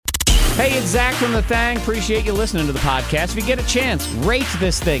Hey, it's Zach from The Thang. Appreciate you listening to the podcast. If you get a chance, rate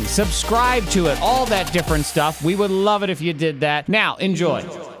this thing, subscribe to it, all that different stuff. We would love it if you did that. Now, enjoy.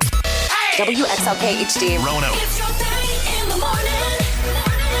 WXLK HD. Rono. It's your thing in the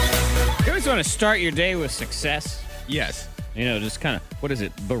morning. You always want to start your day with success. Yes. You know, just kind of, what is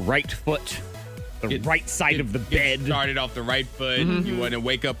it? The right foot, the right side of the bed. Started off the right foot. You want to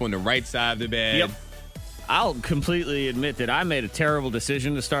wake up on the right side of the bed. Yep. I'll completely admit that I made a terrible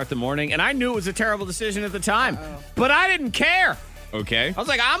decision to start the morning, and I knew it was a terrible decision at the time, but I didn't care. Okay. I was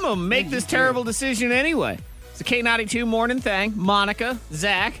like, I'm going to make this terrible decision anyway. It's the K92 Morning Thang. Monica,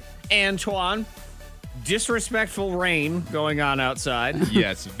 Zach, Antoine. Disrespectful rain going on outside.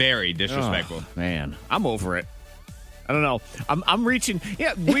 Yes, very disrespectful. Oh, man, I'm over it. I don't know. I'm reaching.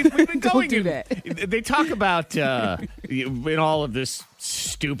 Yeah, we've been going. do that. They talk about in all of this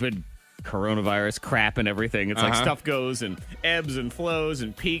stupid coronavirus crap and everything. It's like stuff goes and ebbs and flows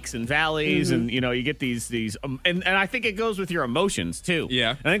and peaks and valleys, and you get these and I think it goes with your emotions too.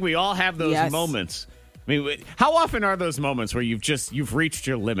 Yeah, I think we all have those Yes. moments. I mean, how often are those moments where you've reached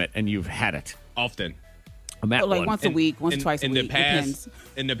your limit and you've had it? Often. I'm at Like one. once a week, twice a in week. the past, Depends.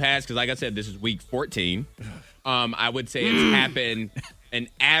 in the past, because like I said, this is week 14. I would say it's happened an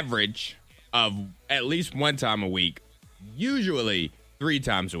average of at least one time a week, usually 3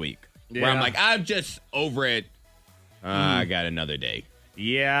 times a week. Where I'm Yeah. like, I'm just over it. I got another day.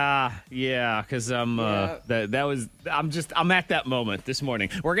 Yeah, because I'm at that moment this morning.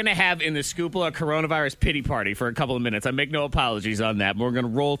 We're gonna have in the Scoopla a coronavirus pity party for a couple of minutes. I make no apologies on that. We're gonna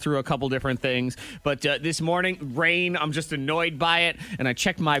roll through a couple different things, but this morning rain. I'm just annoyed by it, and I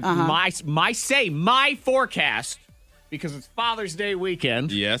checked my forecast because it's Father's Day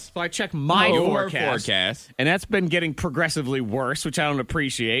weekend. Yes. So I checked my Your forecast, and that's been getting progressively worse, which I don't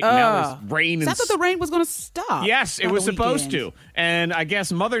appreciate. Now there's rain and I thought the rain was going to stop. Yes, it by was the supposed weekend. to. And I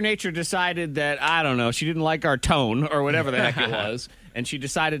guess Mother Nature decided that, I don't know, she didn't like our tone or whatever the heck it was. And she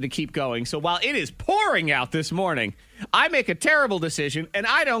decided to keep going. So while it is pouring out this morning, I make a terrible decision and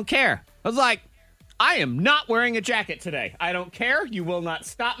I don't care. I was like, I am not wearing a jacket today. I don't care. You will not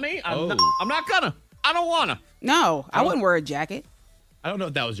stop me. I'm not gonna. I don't wanna. No, I wouldn't wear a jacket. I don't know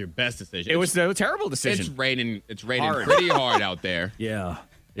if that was your best decision. It was a terrible decision. It's raining. It's raining Hard. pretty hard out there. Yeah.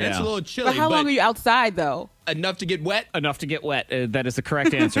 And it's a little chilly, But how long are you outside, though? enough to get wet? Enough to get wet. That is the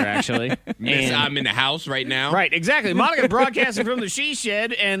correct answer, actually. Miss, I'm in the house right now. Right, exactly. Monica broadcasting from the she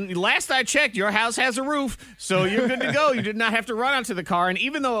shed, and last I checked, your house has a roof, so you're good to go. You did not have to run out to the car, and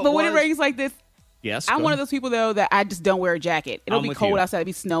even though But when it rains like this, yes, I'm go one ahead. of those people, though, that I just don't wear a jacket. It'll I'm be with cold you. outside, it'll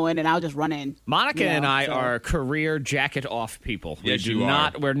be snowing, and I'll just run in. Monica and I so- are career jacket off people. Yes, we do you are.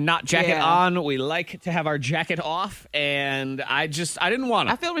 not. We're not jacket Yeah. on. We like to have our jacket off, and I didn't want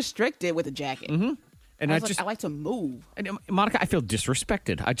I to. feel restricted with a jacket. And I like to move. and, Monica, I feel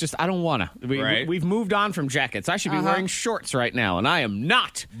disrespected. I don't want to. Right. We've moved on from jackets. I should be wearing shorts right now, and I am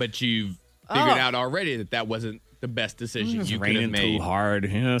not. But you've figured out already that wasn't the best decision It's you could have raining made. too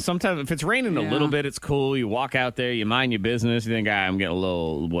hard. You know, sometimes if it's raining a Yeah. little bit, it's cool. You walk out there, you mind your business. You think, I'm getting a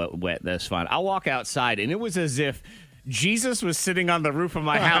little wet. That's fine. I'll walk outside, and it was as if Jesus was sitting on the roof of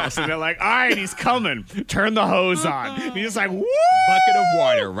my house, and they're like, all right, he's coming. Turn the hose on. And he's like, woo! Bucket of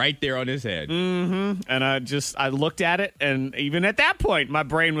water right there on his head. And I looked at it, and even at that point, my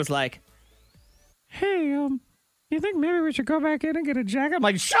brain was like, hey, you think maybe we should go back in and get a jacket? I'm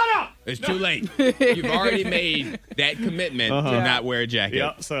like, shut up! It's too late. You've already made that commitment to not wear a jacket.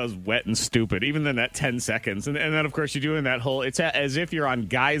 Yeah, so I was wet and stupid, even then that 10 seconds. And then, of course, you're doing that whole, it's as if you're on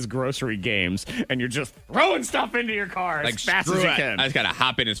Guy's Grocery Games, and you're just throwing stuff into your car Like, as fast as screw you it. can. I just got to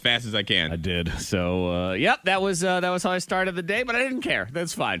hop in as fast as I can. I did. So, that was how I started the day, but I didn't care.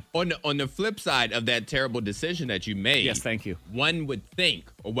 That's fine. On the flip side of that terrible decision that you made, Yes, thank you. one would think,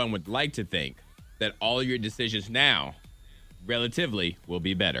 or one would like to think, that all your decisions now, relatively, will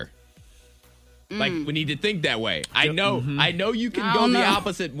be better. Like, we need to think that way. I know you can go the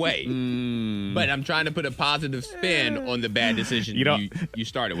opposite way, but I'm trying to put a positive spin on the bad decision you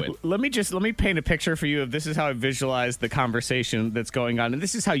started with. Let me paint a picture for you of this is how I visualize the conversation that's going on, and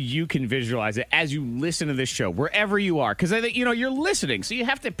this is how you can visualize it as you listen to this show, wherever you are, because you're listening, so you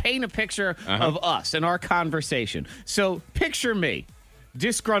have to paint a picture of us and our conversation. So picture me.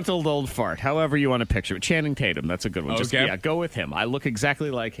 Disgruntled old fart, however you want to picture it. Channing Tatum, that's a good one. Just, Okay. go with him. I look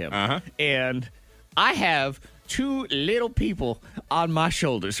exactly like him. And I have two little people on my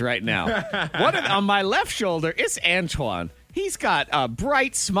shoulders right now. On my left shoulder, it's Antoine. He's got a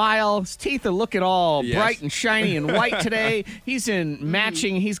bright smile. His teeth are looking all Yes. bright and shiny and white today. He's in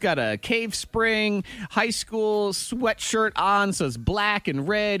matching. He's got a Cave Spring high school sweatshirt on, so it's black and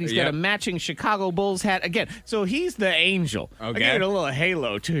red. He's got a matching Chicago Bulls hat. Again, so he's the angel. Okay. I gave it a little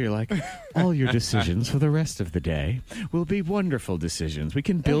halo, too. You're like, all your decisions for the rest of the day will be wonderful decisions. We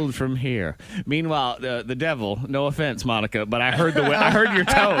can build from here. Meanwhile, the devil, no offense, Monica, but I heard your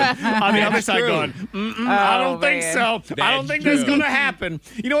tone on the other side true. going, I don't think man. so. I don't That's think that's true. going to happen.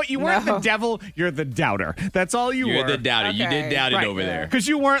 You know what? You weren't No. the devil. You're the doubter. That's all you You're were. the doubter. You did Okay. doubt it Right. over there. Because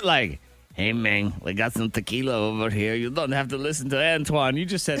you weren't like, hey, man, we got some tequila over here. You don't have to listen to Antoine. You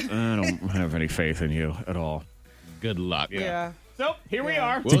just said, I don't have any faith in you at all. Good luck. Yeah. So here we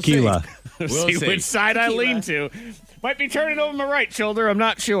are. We'll Tequila. See. We'll We'll see see. which side I lean to. Might be turning over my right shoulder. I'm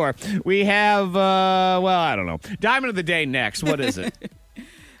not sure. We have, I don't know. Diamond of the day next. What is it?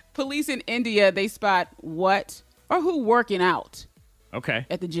 Police in India, they spot what or who working out Okay.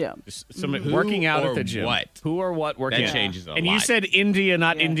 at the gym. Somebody Who working out or at the gym. what? Who or what working That out? changes a And you lot. said India,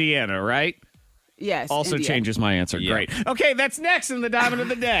 not Yeah. Indiana, right? Yes. Also India. changes my answer. Yeah. Great. Okay, that's next in the Diamond of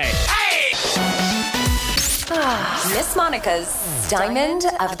the Day. Miss Monica's Diamond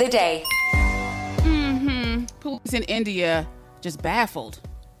of the Day. Police in India just baffled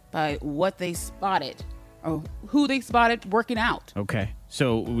by what they spotted or who they spotted working out Okay.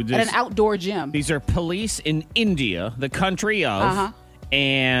 So at an outdoor gym. these are police in India, the country of, Uh-huh.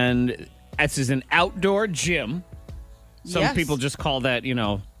 and this is an outdoor gym. Some Yes. people just call that,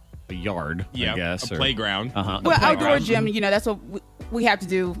 a yard, Yeah, I guess. a playground. Uh-huh. Well, outdoor gym, that's what we have to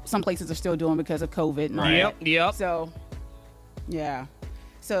do. Some places are still doing because of COVID. And all Yep, that. yep. So, yeah.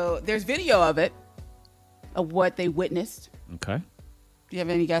 So there's video of it, of what they witnessed. Okay. Do you have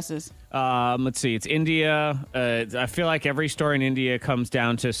any guesses? Let's see. It's India. I feel like every story in India comes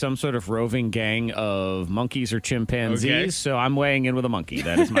down to some sort of roving gang of monkeys or chimpanzees. Okay. So I'm weighing in with a monkey.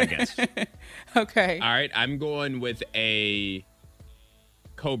 That is my guess. Okay. All right, I'm going with a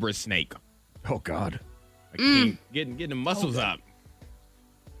cobra snake. Oh, God. Like getting the muscles up.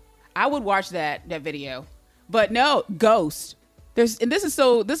 I would watch that video. But no, ghost. This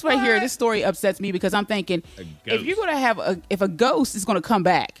right here, this story upsets me because I'm thinking A if you're ghost. gonna have if a ghost is gonna come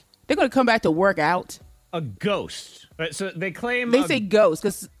back, they're gonna come back to work out. A ghost. So they claim. They say ghost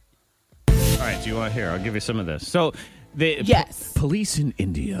because All right, do you want to hear? I'll give you some of this. So, Yes. police in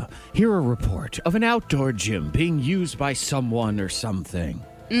India hear a report of an outdoor gym being used by someone or something.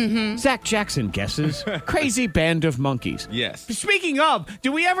 Mm-hmm. Zach Jackson guesses crazy band of monkeys. Yes. Speaking of,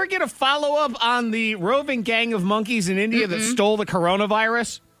 do we ever get a follow-up on the roving gang of monkeys in India that stole the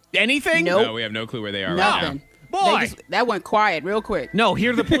coronavirus? Anything? Nope. No, we have no clue where they are right nothing. now. Boy. That went quiet real quick. No,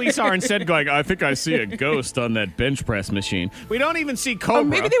 here the police are instead going, I think I see a ghost on that bench press machine. We don't even see Cobra. Or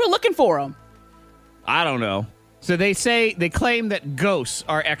maybe they were looking for him. I don't know. So they claim that ghosts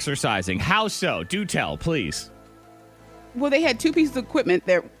are exercising. How so? Do tell, please. Well, they had two pieces of equipment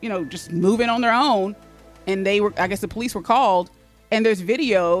that just moving on their own, and I guess the police were called. And there's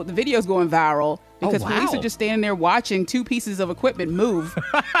video. The video's going viral because police wow. are just standing there watching two pieces of equipment move,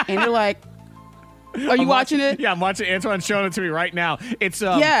 and they're like, "Are you watching it?" Yeah, I'm watching. Antoine's showing it to me right now. It's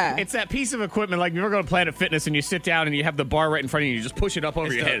Yeah. it's that piece of equipment like you ever go to Planet Fitness and you sit down and you have the bar right in front of you. You just push it up over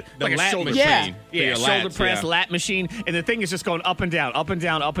It's your the- head the like a lat shoulder machine Yeah. for yeah, your shoulder lats, press yeah. lat machine, and the thing is just going up and down, up and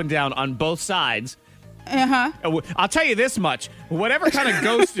down, up and down on both sides. I'll tell you this much: whatever kind of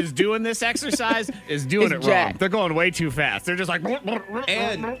ghost is doing this exercise is doing It's it wrong. jacked. They're going way too fast. They're just like.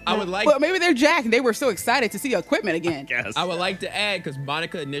 And I would like Well, maybe they're jacked. And they were so excited to see equipment again. Yes. I would like to add, because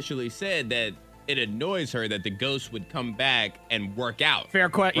Monica initially said that it annoys her that the ghost would come back and work out. Fair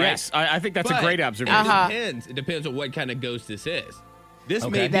question. Right? Yes, I think that's a But great observation. Uh-huh. It depends on what kind of ghost this is. This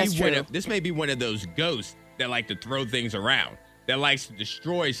Okay. may be That's true. this may be one of those ghosts that like to throw things around, that likes to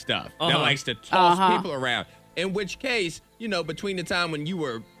destroy stuff, that Uh-huh. likes to toss people around. In which case, between the time when you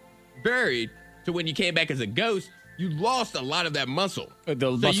were buried to when you came back as a ghost, you lost a lot of that muscle. The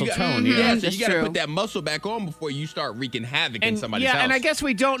So muscle you got- tone, Yeah, yeah. so That's you got to true. put that muscle back on before you start wreaking havoc in And somebody's yeah, house. and I guess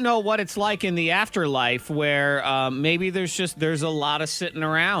we don't know what it's like in the afterlife, where maybe there's a lot of sitting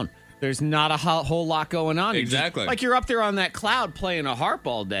around. There's not a whole lot going on. You just- Exactly. like you're up there on that cloud playing a harp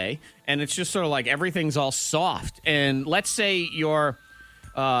all day, and it's just sort of like everything's all soft. And let's say you're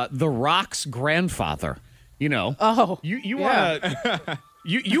The Rock's grandfather. Oh, you yeah. want to.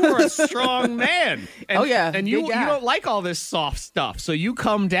 You were a strong man. And, Oh, yeah, And you big guy. don't like all this soft stuff. So you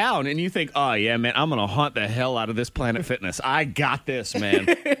come down and you think, oh, yeah, man, I'm going to haunt the hell out of this Planet Fitness. I got this, man.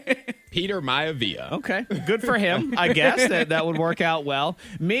 Peter Maivia. Okay, good for him. I guess that would work out well.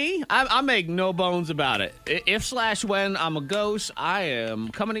 Me, I make no bones about it. If/when I'm a ghost, I am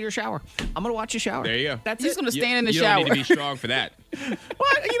coming to your shower. I'm gonna watch you shower. There you go. That's He's it. going to stand in the you shower. don't need to be strong for that. Well,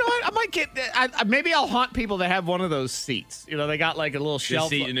 you know what? I might get. Maybe I'll haunt people that have one of those seats. You know, they got like a little shelf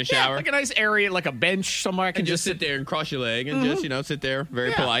seat in the Yeah, shower? like a nice area, like a bench somewhere. I can And just sit there and cross your leg and just, sit there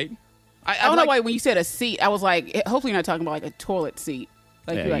very Yeah. polite. I don't know why when you said a seat, I was like, hopefully you're not talking about like a toilet seat.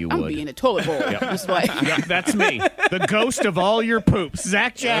 Like, Yeah, you're like, you I'm would. being a toilet bowl. Just like, Yeah, that's me, the ghost of all your poops.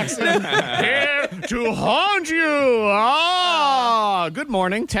 Zach Jackson, here to haunt you. Good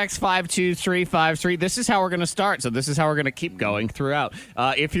morning. Text 52353. This is how we're going to start. So this is how we're going to keep going throughout.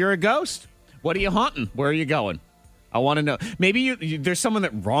 If you're a ghost, what are you haunting? Where are you going? I want to know. Maybe there's someone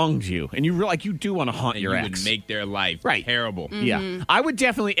that wronged you, and you you do want to haunt And your you ex. would make their life Right. terrible. Yeah, I would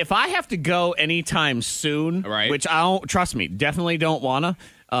definitely, if I have to go anytime soon, Right. which I don't, trust me, definitely don't wanna.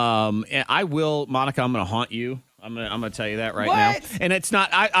 And I will, Monica. I'm gonna haunt you. I'm gonna tell you that right now. What? And it's not.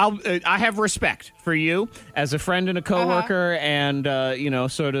 I have respect for you as a friend and a coworker, and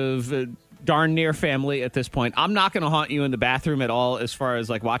sort of. Darn near family at this point. I'm not going to haunt you in the bathroom at all as far as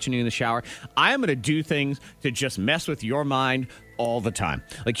like watching you in the shower. I am going to do things to just mess with your mind all the time.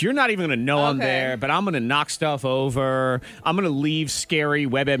 Like you're not even going to know I'm Okay. there, but I'm going to knock stuff over. I'm going to leave scary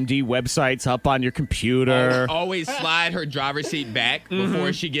WebMD websites up on your computer. Always slide her driver's seat back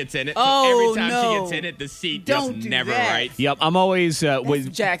before she gets in it. So Oh, every time no. she gets in it, the seat Don't just do never that. right. Yep, I'm always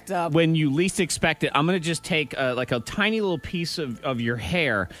jacked up. when you least expect it. I'm gonna just take like a tiny little piece of your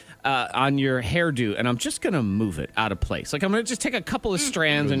hair on your hairdo, and I'm just gonna move it out of place. Like I'm gonna just take a couple of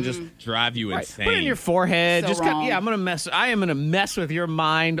strands and just Drive you insane. put it in your forehead. So Just wrong. I'm gonna mess. I am gonna mess with your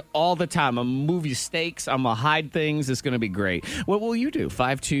mind all the time. I'm gonna move you stakes. I'm gonna hide things. It's gonna be great. What will you do?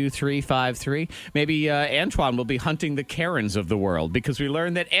 52353. Maybe Antoine will be hunting the Karens of the world because we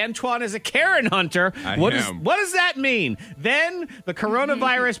learned that Antoine is a Karen hunter. I What am. does that mean? Then the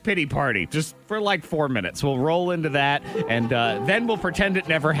coronavirus pity party, just for like 4 minutes. We'll roll into that, and then we'll pretend it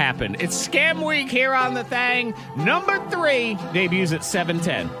never happened. It's Scam Week here on the thing. Number 3 debuts at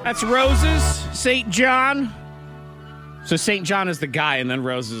 7:10. That's Roses, St. John. So St. John is the guy, and then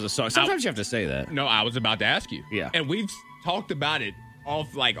Rose is a song. Sometimes you have to say that. No, I was about to ask you. Yeah. And we've talked about it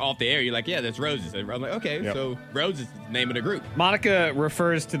off the air. You're like, yeah, that's Roses. And I'm like, okay, Yep. so Roses is the name of the group. Monica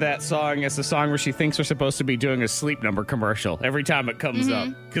refers to that song as the song where she thinks we're supposed to be doing a Sleep Number commercial every time it comes up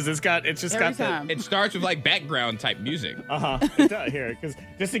because it's just Every got that. time. It starts with like background type music. It does, here, because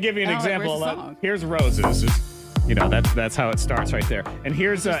just to give you an Oh, like, example, where's the song? here's Roses. That's how it starts right there. And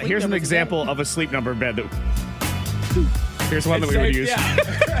here's an number example of a sleep number bed that. Here's one that we It would starts-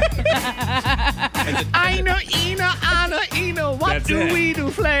 use. yeah. I know, Ina, Anna, Ina, what That's do it. we do,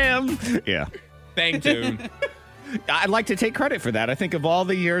 flam? Yeah. Thing tune. I'd like to take credit for that. I think of all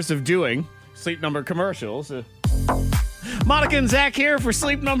the years of doing sleep number commercials. Monica and Zach here for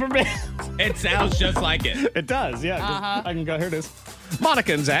Sleep Number Bed. It sounds just like it. It does, yeah. I can go, here it is.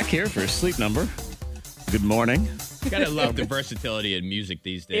 Monica and Zach here for Sleep Number. Good morning. Gotta love the versatility in music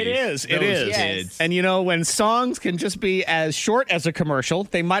these days. It is. It Those is. Yes. kids. And when songs can just be as short as a commercial,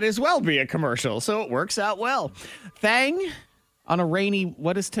 they might as well be a commercial. So it works out well. Thang on a rainy,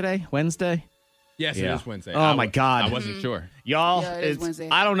 what is today? Wednesday? Yes, Yeah. it is Wednesday. Oh, my God. I wasn't sure. Y'all, Yeah, it is Wednesday.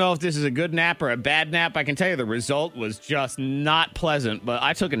 I don't know if this is a good nap or a bad nap. I can tell you the result was just not pleasant. But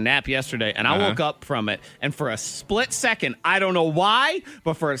I took a nap yesterday, and I woke up from it. And for a split second, I don't know why,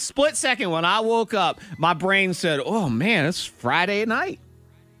 but for a split second when I woke up, my brain said, oh, man, it's Friday night.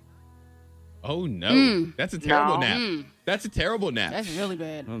 Oh no, that's a terrible nap. That's a terrible nap. That's really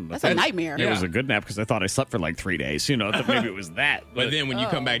bad. but That's a nightmare. It was a good nap because I thought I slept for like 3 days. That maybe it was that. But then when you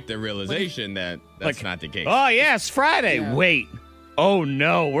come back to the realization that that's not the case. Oh, yeah, it's Friday. Yeah. Wait. Oh,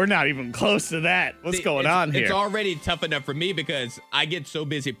 no, we're not even close to that. What's See, going it's- on here? It's already tough enough for me because I get so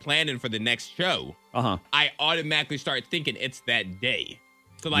busy planning for the next show. Uh-huh. I automatically start thinking it's that day.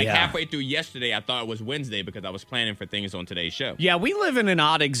 So like Yeah. halfway through yesterday, I thought it was Wednesday because I was planning for things on today's show. Yeah, we live in an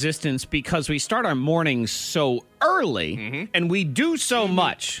odd existence because we start our mornings so early and we do so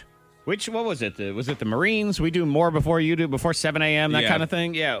much. What was it? Was it the Marines? We do more before you do, before 7 a.m., that Yeah. kind of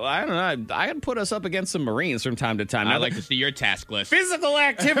thing? Yeah, well, I don't know. I can put us up against some Marines from time to time. I Now, like to see your task list. physical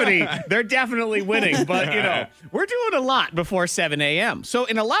activity, they're definitely winning. But, we're doing a lot before 7 a.m. So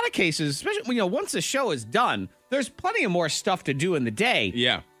in a lot of cases, especially, once the show is done, there's plenty of more stuff to do in the day.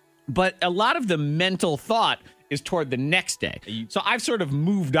 Yeah. But a lot of the mental thought is toward the next day. So I've sort of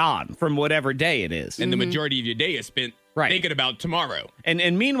moved on from whatever day it is. And the majority of your day is spent thinking about tomorrow.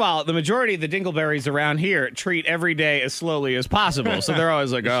 And meanwhile, the majority of the dingleberries around here treat every day as slowly as possible. So they're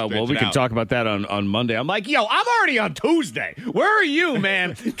always like, oh, well, we can talk about that on Monday. I'm like, yo, I'm already on Tuesday. Where are you,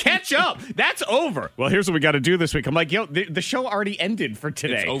 man? Catch up. That's over. Well, here's what we got to do this week. I'm like, yo, the show already ended for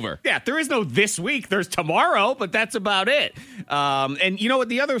today. It's over. Yeah, there is no this week. There's tomorrow, but that's about it. And you know what?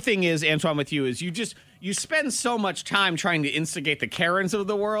 The other thing is, Antoine, with you is you spend so much time trying to instigate the Karens of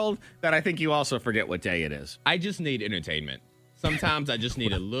the world that I think you also forget what day it is. I just need entertainment. Sometimes I just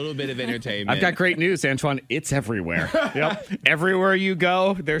need a little bit of entertainment. I've got great news, Antoine. It's everywhere. Yep. Everywhere you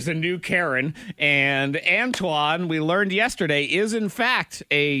go, there's a new Karen. And Antoine, we learned yesterday, is in fact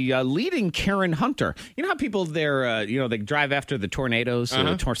a leading Karen hunter. You know how people they drive after the tornadoes,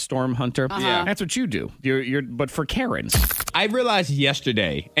 storm hunter? Yeah. That's what you do. But for Karens. I realized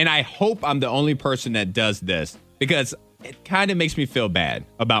yesterday, and I hope I'm the only person that does this, because it kind of makes me feel bad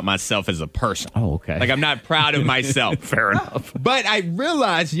about myself as a person. Oh, okay. Like I'm not proud of myself. Fair enough. But I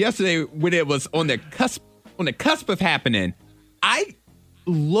realized yesterday when it was on the cusp of happening, I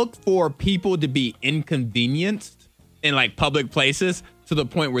look for people to be inconvenienced in like public places to the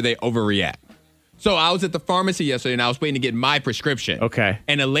point where they overreact. So I was at the pharmacy yesterday and I was waiting to get my prescription. Okay.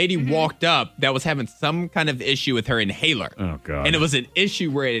 And a lady walked up that was having some kind of issue with her inhaler. Oh, God. And it was an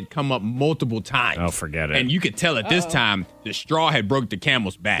issue where it had come up multiple times. Oh, forget it. And you could tell at this time the straw had broke the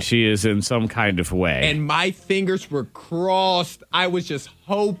camel's back. She is in some kind of way. And my fingers were crossed. I was just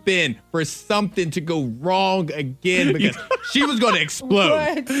hoping for something to go wrong again because she was going to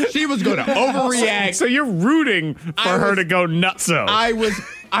explode. What? She was going to overreact. So you're rooting for her to go nutso.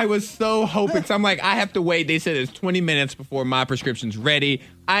 I was so hoping. So I'm like, I have to wait. They said it's 20 minutes before my prescription's ready.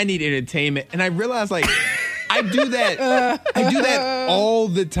 I need entertainment. And I realized, like, I do that all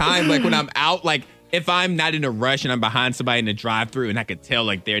the time. Like, when I'm out, like, if I'm not in a rush and I'm behind somebody in the drive-thru and I could tell,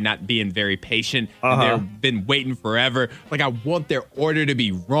 like, they're not being very patient and they've been waiting forever, like, I want their order to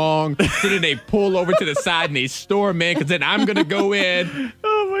be wrong. So then they pull over to the side and they storm in because then I'm going to go in.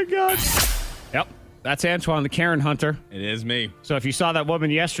 Oh, my God. Yep. That's Antoine, the Karen hunter. It is me. So if you saw that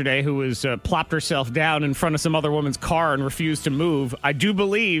woman yesterday who was plopped herself down in front of some other woman's car and refused to move, I do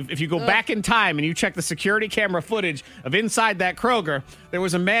believe if you go back in time and you check the security camera footage of inside that Kroger, there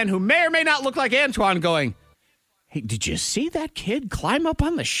was a man who may or may not look like Antoine going, hey, did you see that kid climb up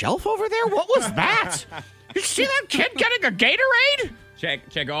on the shelf over there? What was that? Did you see that kid getting a Gatorade?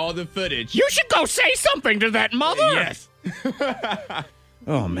 Check all the footage. You should go say something to that mother. Yes.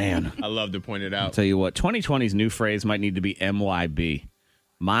 Oh, man. I love to point it out. Tell you what, 2020's new phrase might need to be MYB.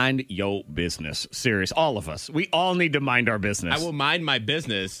 Mind your business. Serious. All of us. We all need to mind our business. I will mind my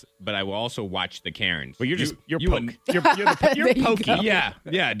business, but I will also watch the Karens. Well, you're you poke. You're pokey. Yeah.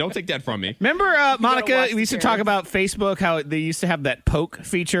 Don't take that from me. Remember, Monica, watch we used to the talk Karens. about Facebook, how they used to have that poke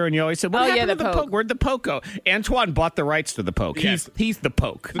feature, and you always said, what happened to the the poke. poke? Where'd the poke go? Antoine bought the rights to the poke. Yes. He's the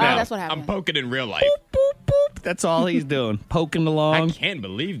poke. Oh, now. that's what happened. I'm poking in real life. Boop, boop. That's all he's doing. Poking I along. can't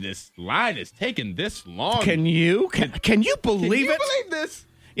believe this line is taking this long. Can you? Can you believe Can you it? believe this?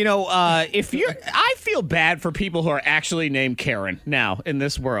 You know, if you're, I feel bad for people who are actually named Karen now in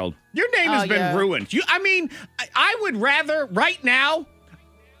this world. Your name has been ruined. I would rather right now.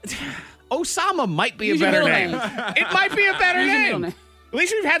 Osama might be Use a your better middle name. name. It might be a better Use your middle name. name. At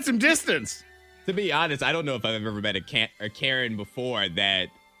least we've had some distance. To be honest, I don't know if I've ever met a Karen before that.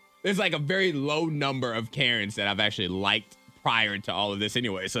 There's like a very low number of Karens that I've actually liked prior to all of this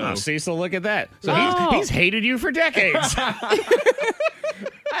anyway. So Oh, Cecil, look at that. So Oh. he's hated you for decades. I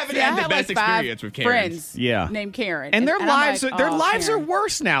haven't Yeah, I had the had best like 5 experience with Karens. friends Yeah. named Karen. and their I'm lives like, are, their oh, lives Karen. are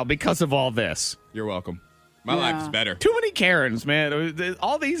worse now because of all this. You're welcome. My life is better. Too many Karens, man.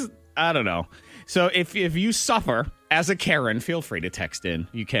 All these, I don't know. So if you suffer as a Karen, feel free to text in.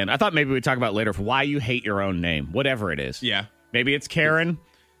 You can. I thought maybe we'd talk about later why you hate your own name, whatever it is. Yeah. Maybe it's Karen.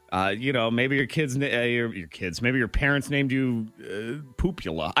 Maybe your kids, maybe your parents named you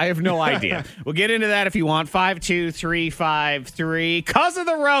Poopula. I have no idea. We'll get into that if you want. 52353. Cause of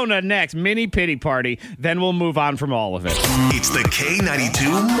the Rona next. Mini pity party. Then we'll move on from all of it. It's the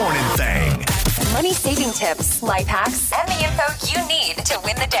K92 Morning Thing. Money saving tips, life hacks, and the info you need to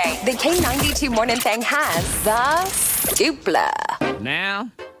win the day. The K92 Morning Thing has the Dupla. Now,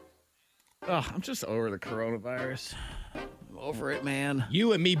 I'm just over the coronavirus. I'm over it, man.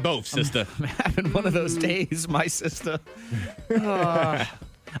 You and me both, sister. I'm having one of those days, my sister.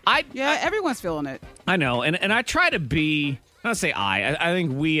 Yeah, everyone's feeling it. I know, and I try to be. Not say I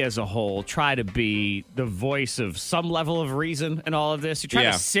think we as a whole try to be the voice of some level of reason in all of this. You try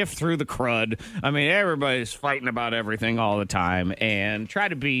to sift through the crud. I mean, everybody's fighting about everything all the time, and try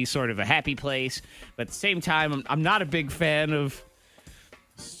to be sort of a happy place. But at the same time, I'm not a big fan of.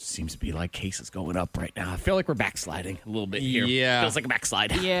 Seems to be like cases going up right now. I feel like we're backsliding a little bit here. Yeah. Feels like a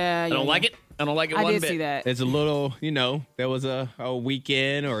backslide. Yeah, I don't like it. I don't like it one bit. I did see that. It's a little, there was a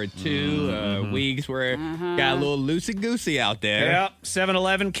weekend or 2 weeks where it got a little loosey-goosey out there. Yep.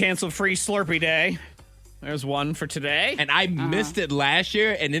 7-Eleven canceled free Slurpee Day. There's one for today. And I missed it last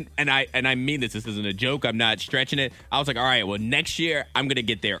year, and I mean this isn't a joke. I'm not stretching it. I was like, all right, well, next year I'm gonna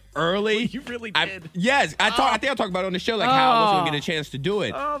get there early. You really did. Yes, I think I talked about it on the show, like how I wasn't gonna get a chance to do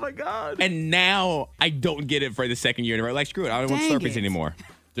it. Oh my God. And now I don't get it for the second year in a row. Like, screw it, I don't want Dang Slurpees it. anymore.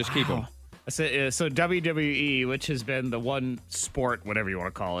 Just keep them. So WWE, which has been the one sport, whatever you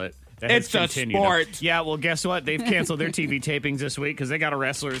want to call it. that has It's a continued. sport. Yeah, well, guess what? They've canceled their TV tapings this week because they got a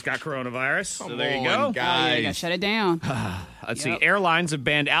wrestler who's got coronavirus. So there you go. Oh, yeah, you gotta shut it down. Let's see. Airlines have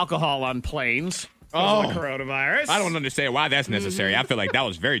banned alcohol on planes because of the coronavirus. I don't understand why that's necessary. I feel like that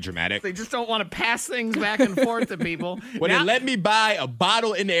was very dramatic. They just don't want to pass things back and forth to people. When Now- they let me buy a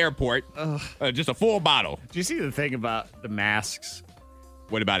bottle in the airport, just a full bottle. Do you see the thing about the masks?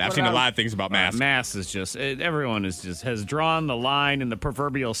 What about it? I've seen a lot of things about masks. Masks is just everyone has drawn the line in the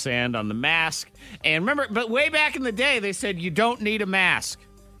proverbial sand on the mask. And remember, but way back in the day, they said you don't need a mask.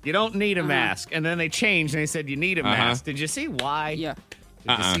 You don't need a mask. And then they changed and they said you need a mask. Did you see why? Yeah.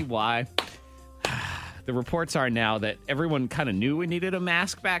 Did you see why? The reports are now that everyone kind of knew we needed a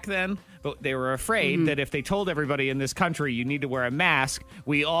mask back then, but they were afraid that if they told everybody in this country you need to wear a mask,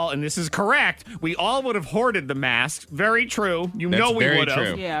 we all, and this is correct, we all would have hoarded the masks. Very true. You That's know we very would have.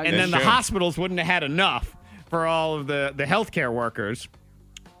 true. Yeah, and that's then the true. hospitals wouldn't have had enough for all of the healthcare workers.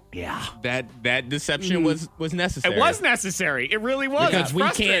 Yeah. That deception was necessary. It was necessary. It really was. Because It's we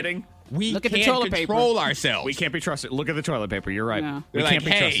frustrating. Look at the can't toilet paper. control ourselves. We can't be trusted. Look at the toilet paper. You're right. Yeah. We They're can't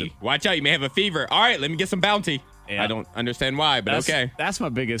like, be trusted. hey, watch out, you may have a fever. All right, let me get some Bounty. Yeah. I don't understand why, but okay. That's my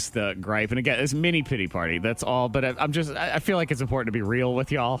biggest gripe. And again, it's mini pity party. That's all. But I feel like it's important to be real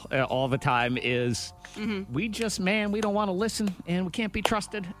with y'all all the time is we don't want to listen and we can't be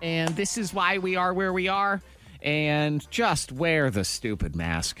trusted. And this is why we are where we are. And just wear the stupid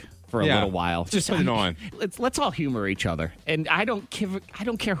mask for a little while. Just put it on. Let's all humor each other. And I don't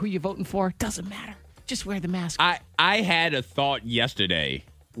care who you're voting for. It doesn't matter. Just wear the mask. I had a thought yesterday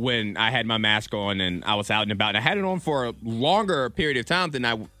when I had my mask on and I was out and about. And I had it on for a longer period of time than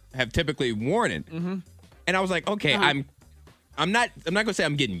I have typically worn it. Mm-hmm. And I was like, okay, I'm not gonna say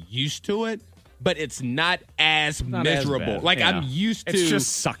I'm getting used to it, but it's not as Not as miserable. bad, Like yeah. I'm used It's to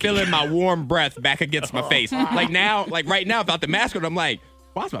just sucking. feeling my warm breath back against my face. Like right now, without the mask on, I'm like,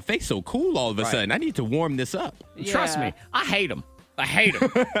 why is my face so cool all of a sudden? I need to warm this up. Trust Yeah. me, I hate them. I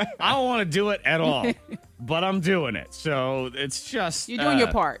don't want to do it at all, but I'm doing it. So it's just You're doing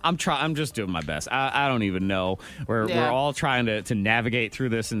your part. I'm just doing my best. I don't even know. We're Yeah. all trying to navigate through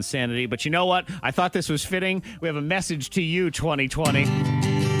this insanity. But you know what? I thought this was fitting. We have a message to you, 2020.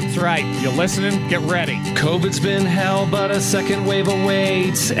 That's right. You're listening. Get ready. COVID's been hell, but a second wave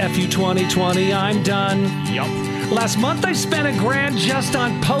awaits. FU 2020, I'm done. Yup. Last month I spent $1,000 just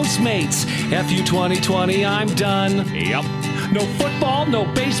on Postmates. FU 2020, I'm done. Yup. No football, no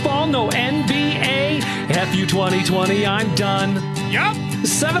baseball, no NBA. FU 2020, I'm done. Yup.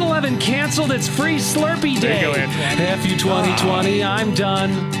 7-Eleven canceled its free Slurpee There day. you go, Antoine. FU 2020, I'm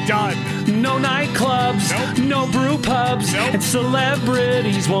done. Done. No nightclubs, Nope. no brew pubs, Nope. and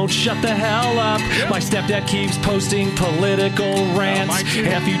celebrities won't shut the hell up. My stepdad keeps posting political rants. mine too.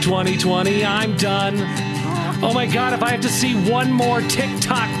 FU 2020, I'm done. Oh my God, if I have to see one more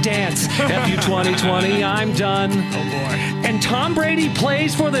TikTok dance. FU 2020, I'm done. Oh boy. And Tom Brady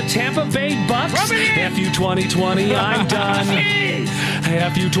plays for the Tampa Bay Bucks. Rub it in. FU 2020, I'm done.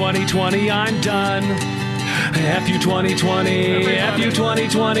 FU 2020, I'm done. FU 2020, FU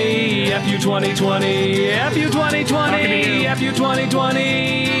 2020, FU 2020, FU 2020, FU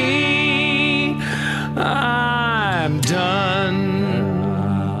 2020. I'm done.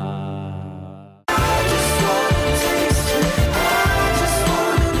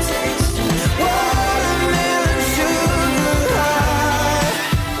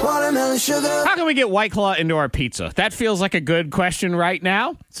 How can we get White Claw into our pizza? That feels like a good question right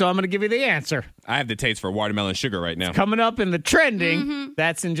now. So I'm going to give you the answer. I have the taste for watermelon sugar right now. Coming up in the trending,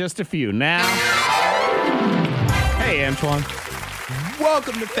 that's in just a few. Now, hey, Antoine.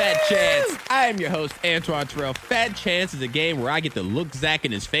 Welcome to Fat Chance. I am your host, Antoine Terrell. Fat Chance is a game where I get to look Zach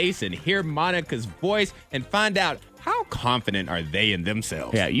in his face and hear Monica's voice and find out How confident are they in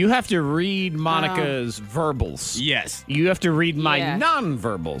themselves? Yeah, you have to read Monica's verbals. Yes. You have to read my Yeah.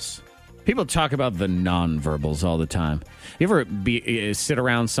 non-verbals. People talk about the non-verbals all the time. You ever sit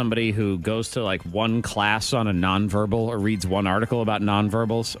around somebody who goes to like one class on a non-verbal or reads one article about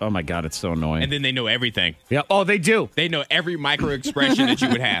non-verbals? Oh my God, it's so annoying. And then they know everything. Yeah. Oh, they do. They know every micro expression that you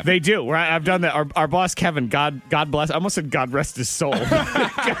would have. They do. Right? I've done that. Our boss Kevin, God bless. I almost said God rest his soul.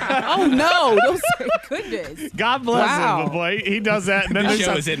 Oh no! Don't say goodness. God bless Wow. him, but boy, he does that. And then the there's show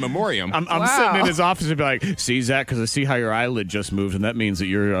some- is in memoriam. I'm Wow. sitting in his office and be like, see, Zach, because I see how your eyelid just moved, and that means that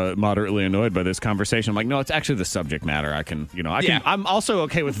you're moderately annoyed by this conversation. I'm like, no, it's actually the subject matter. I can. Yeah. I'm also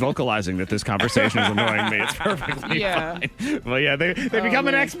okay with vocalizing that this conversation is annoying me. It's perfectly Yeah. fine. Well, yeah, they become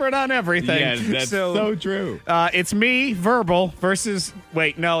an man. expert on everything. Yes, that's so true. It's me, verbal, versus,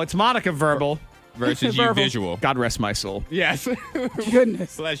 wait, no, it's Monica, verbal. Versus you, Verbal. visual. God rest my soul. Yes.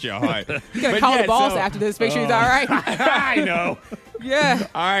 Goodness. Bless your heart. You gotta call the boss after this. Make sure he's all right. I know. Yeah.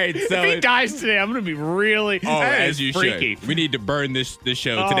 All right, so If he dies today, I'm going to be really that as is you freaky. should. We need to burn this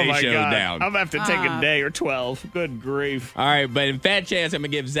show, Oh today's my show God. down. I'm going to have to take a day or 12. Good grief. All right, but in Fat Chance, I'm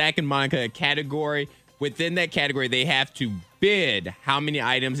going to give Zach and Monica a category. Within that category, they have to bid how many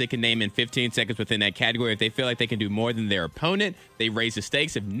items they can name in 15 seconds within that category. If they feel like they can do more than their opponent, they raise the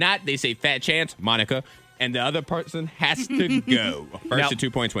stakes. If not, they say Fat Chance, Monica, and the other person has to go. First Now, to 2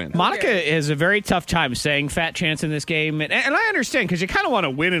 points wins. Monica has a very tough time saying fat chance in this game. And I understand because you kind of want to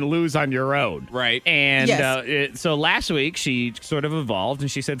win and lose on your own. Right. And Yes. so last week, she sort of evolved and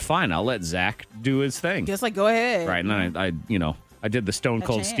she said, fine, I'll let Zach do his thing. Just like go ahead. Right. And I did the Stone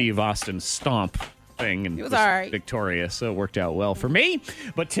Cold chance. Steve Austin stomp thing and It was all right. victorious. So it worked out well for me.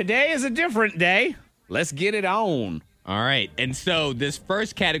 But today is a different day. Let's get it on. All right. And so this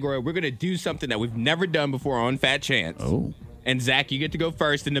first category, we're going to do something that we've never done before on Fat Chance. Oh. And Zach, you get to go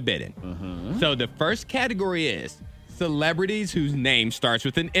first in the bidding. So the first category is celebrities whose name starts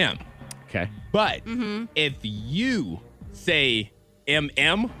with an M. Okay. But if you say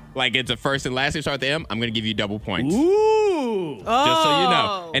MM, like it's a first and last name start with the M, I'm going to give you double points. Ooh. Just so you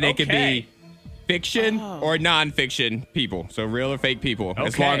know. And it could okay. be fiction or nonfiction people. So real or fake people.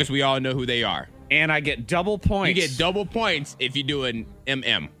 As Okay. long as we all know who they are. And I get double points. You get double points if you do an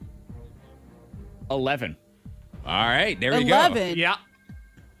MM. 11. All right, there we go. 11. Yeah.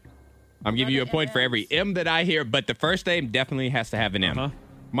 I'm giving you a point for every M that I hear, but the first name definitely has to have an M. Uh-huh.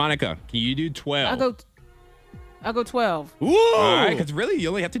 Monica, can you do 12? I'll go 12. Ooh. All right, because really you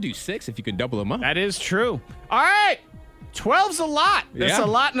only have to do 6 if you can double them up. That is true. All right. 12's a lot. That's Yeah. a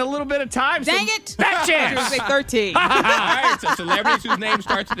lot in a little bit of time. Dang it. Fat I was chance. gonna say 13. All right, so celebrities whose name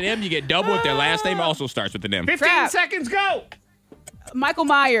starts with an M, you get double if their last name also starts with an M. 15 Crap. seconds, go. Michael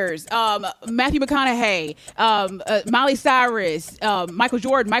Myers, Matthew McConaughey, Miley Cyrus, Michael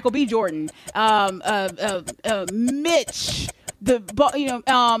Jordan, Michael B. Jordan, Mitch,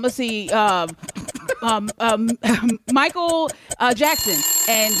 let's see, Michael Jackson,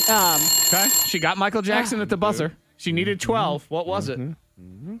 and Okay. She got Michael Jackson at the buzzer. She needed 12. What was it?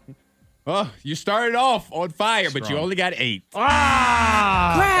 Oh, you started off on fire, but you only got 8.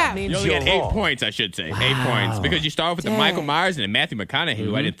 Ah. crap. You only got 8 points, I should say. 8 points. Because you start off with the Dang. Michael Myers and then Matthew McConaughey,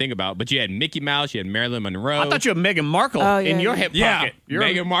 who I didn't think about. But you had Mickey Mouse, you had Marilyn Monroe. I thought you had Meghan Markle Oh, in yeah, your yeah. hip Yeah, pocket. You're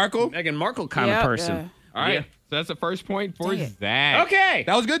Meghan Markle. a Meghan Markle kind Yep, of person. yeah. All right. Yeah. So that's the first point for Dang it. Zach. Okay.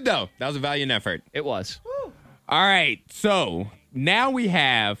 That was good, though. That was a valiant effort. It was. All right. So now we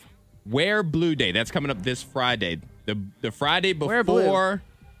have Wear Blue Day. That's coming up this Friday. The Friday Wear Blue. before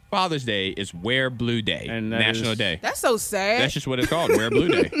Father's Day is Wear Blue Day. And that National is- Day. That's so sad. That's just what it's called. Wear Blue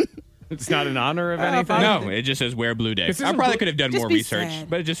Day. It's not in honor of anything. No, it just says Wear Blue Day. This I isn't probably blue- could have done Just more be research, sad.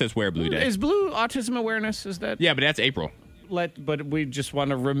 but it just says Wear Blue Day. Is Blue Autism Awareness? Is that? Yeah, but that's April. But we just want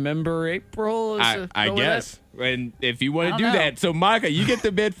to remember April. I go with guess. And if you want to I do don't know. that, so Monica, you get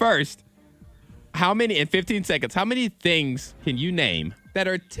the bid first. How many, in 15 seconds, how many things can you name that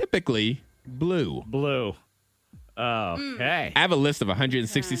are typically blue? that. Blue. Okay. I have a list of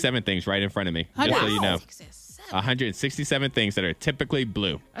 167 things right in front of me, just so you know. 167 things that are typically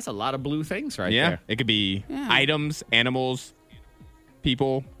blue. That's a lot of blue things right Yeah, there. it could be items, animals,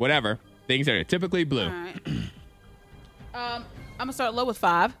 people, whatever. Things that are typically blue. All right. I'm gonna start low with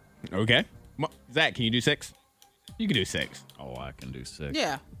 5. Okay. Zach, can you do 6? You can do 6. Oh, I can do 6.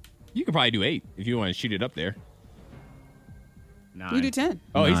 Yeah. You could probably do 8 if you want to shoot it up there. 9. You do 10.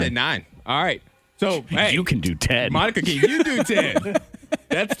 Oh, he 9. said 9. All right. So, hey, You can do 10. Monica, can you do 10?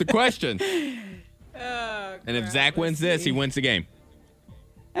 That's the question. And if Zach wins this, he wins the game.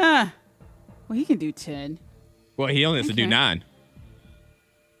 Well, he can do 10. Well, he only has to do Okay. 9.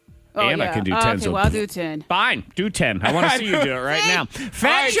 Oh, and I yeah. can do Oh, 10. okay, so well, I'll do 10. Fine, do 10. I want to see you do it right now. All Fat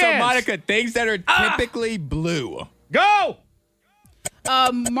right, so chance. Monica, things that are typically blue. Go.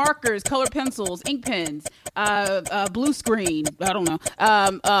 Markers, color pencils, ink pens, blue screen. I don't know.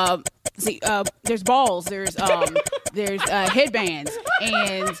 There's balls. There's headbands,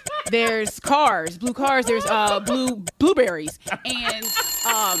 and there's cars, blue cars. There's blueberries, and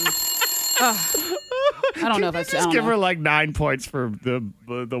I don't know if I Just give her like 9 points for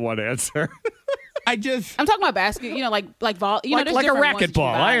the one answer. I just I'm talking about basket. You know, like there's like a different ones that you racquetball.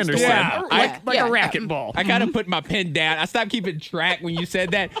 buy I in the understand. store. Yeah, Like a racquetball. I gotta put my pen down. I stopped keeping track when you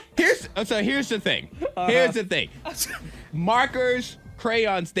said that. Here's the thing. Here's the thing. Markers,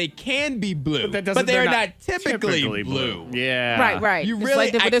 crayons, they can be blue, That but doesn't- they're they're not typically blue. Yeah. Right. You It's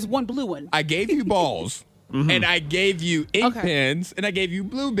really- like there's one blue one. I gave you balls, and I gave you ink Okay. pens, and I gave you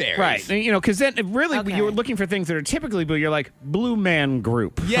blueberries. Right. You know, because then really when you were Okay. looking for things that are typically blue, you're like Blue Man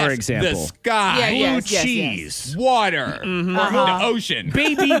Group, Yes, for example. the sky, Yeah, Blue yes, yes, cheese. water, the ocean.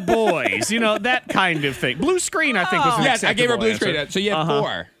 Baby boys, you know, that kind of thing. Blue screen, I think, was an Yes, I gave her blue acceptable screen. answer. So you have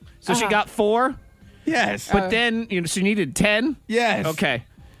 4. So she got 4, Yes. but then she needed 10. yes. Okay.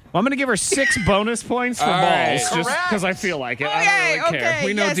 Well, I'm going to give her 6 bonus points for All balls, right. just because I feel like it. I Okay, don't really care. okay.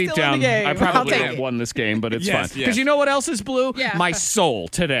 We know Yeah, deep still in down the game. I I'll probably take would have it. won this game, but it's Yes, fun. yes. Because you know what else is blue? Yeah. My soul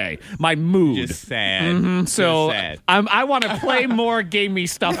today. My mood. Just sad. So Just sad. I want to play more gamey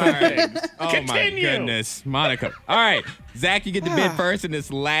stuff and things. Oh Continue. my goodness, Monica. All right, Zach, you get to bid first in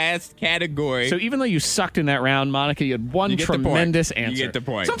this last category. So even though you sucked in that round, Monica, you had one You get the point. tremendous You answer. get the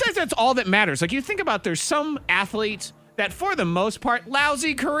point. Sometimes that's all that matters. Like you think about there's some athletes that for the most part,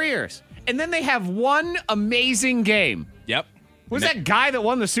 lousy careers. And then they have one amazing game. Yep. Was that guy that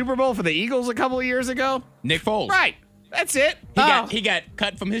won the Super Bowl for the Eagles a couple of years ago? Nick Foles? Right. That's it. He got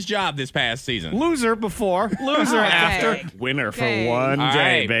cut from his job this past season. Loser before, loser after, dang. winner for Dang. one All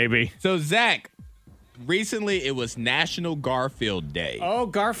day, right. baby. So Zach, recently it was National Garfield Day. Oh,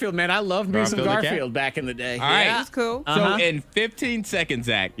 Garfield, man. I loved me some Garfield the cat? Garfield back in the day. All right. That's cool. So in 15 seconds,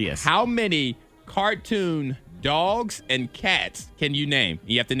 Zach, Yes. how many cartoon dogs and cats can you name?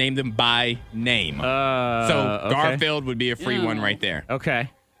 You have to name them by name. So okay. Garfield would be a free one right there. Okay.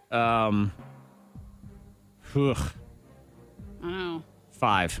 I don't know.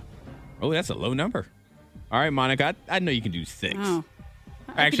 5. Oh, that's a low number. All right, Monica, I know you can do 6. Oh.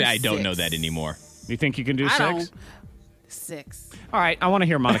 Actually, I do don't know 6. that anymore. You think you can do 6? I don't. 6. All right, I want to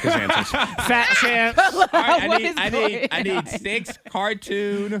hear Monica's answers. Fat chance. All right, What is I need 6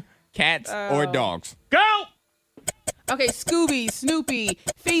 cartoon cats or dogs. Go! Okay, Scooby, Snoopy,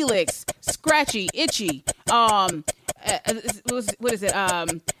 Felix, Scratchy, Itchy. What is it?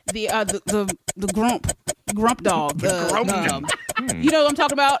 The Grump dog. You know what I'm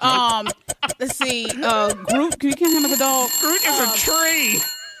talking about? Let's see. Groot. Can you count him as a dog? Groot is a tree.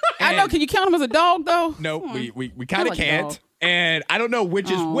 I know. Can you count him as a dog though? No, we kind of like a can't. dog. And I don't know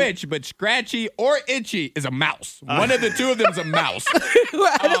which is which, but Scratchy or Itchy is a mouse. One of the two of them is a mouse.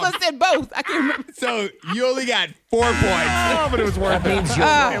 I said both. I can't remember. So you only got 4 points. Oh, but it was worth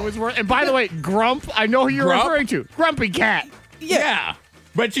it. It was worth. And by the way, Grump. I know who you're Grump? referring to. Grumpy cat. Yeah.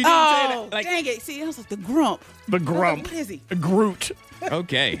 But you didn't say Oh, that. Like, dang it. See, I was like the Grump. The Grump. What is he? Groot.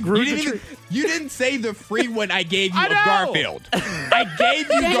 okay. Groot You the didn't, you didn't say the free one I gave you I of know. Garfield. I gave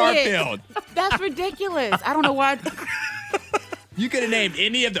you Dang it. Garfield. That's ridiculous. I don't know why. You could have named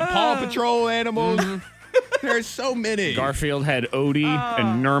any of the Paw Patrol animals. There's so many. Garfield had Odie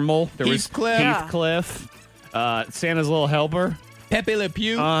and Nermal. There Heathcliff. was Heathcliff. Santa's little helper. Pepe Le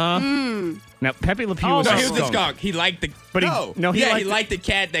Pew. Now Pepe Le Pew Oh, was No, a he was a skunk. skunk. He liked the. But he- no, no, he yeah, liked he the- liked the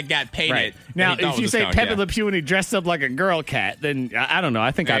cat that got painted. Right. that Now, he thought if you was a say skunk, Pepe yeah. Le Pew and he dressed up like a girl cat, then I don't know.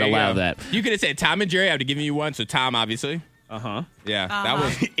 I think There I'd you allow go. that. You could have said Tom and Jerry. I would have given you one. So Tom, obviously. Yeah, that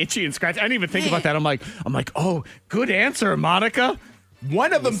was Itchy and Scratch. I didn't even think about that. I'm like, oh, good answer, Monica.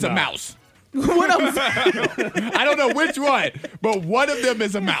 one of them's a mouse. I don't know which one, but one of them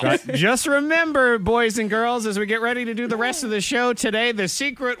is a mouse. Just remember, boys and girls, as we get ready to do the rest of the show today, the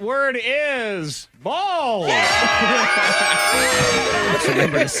secret word is balls. Just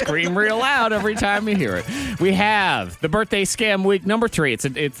remember to scream real loud every time you hear it. We have the birthday scam week number 3.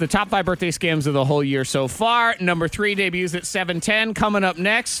 It's the top 5 birthday scams of the whole year so far. Number 3 debuts at 7:10. Coming up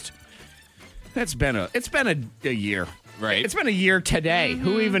next. It's been a year. Right. It's been a year today.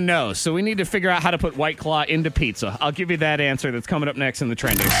 Who even knows? So we need to figure out how to put White Claw into pizza. I'll give you that answer. That's coming up next in the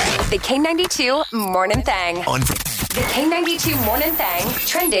trending. The K92 Morning Thang. On The K92 Morning Thang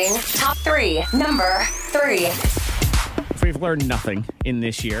trending top 3. Number 3. If we've learned nothing in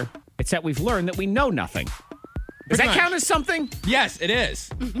this year, it's that we've learned that we know nothing. Does that much. count as something? Yes, it is.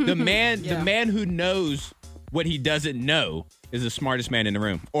 The man who knows what he doesn't know is the smartest man in the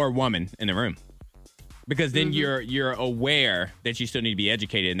room or woman in the room. Because then you're aware that you still need to be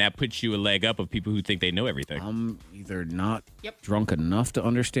educated, and that puts you a leg up of people who think they know everything. I'm either not drunk enough to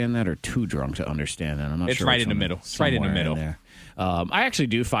understand that or too drunk to understand that. I'm not It's sure. right in the middle. It's right in the middle. There. I actually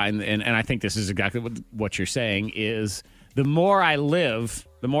do find, and I think this is exactly what you're saying, is the more I live,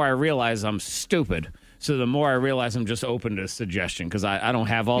 the more I realize I'm stupid. So the more I realize I'm just open to suggestion because I don't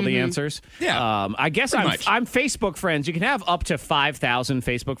have all the answers. Yeah, I guess I'm Facebook friends. You can have up to 5,000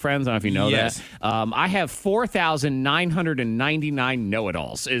 Facebook friends. I don't know if you know Yes. that. I have 4,999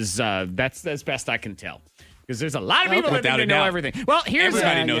 know-it-alls. That's as best I can tell. Because there's a lot of people that think Without they a know doubt. everything. Well, here's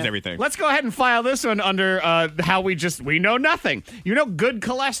Everybody knows everything. Let's go ahead and file this one under how we know nothing. You know good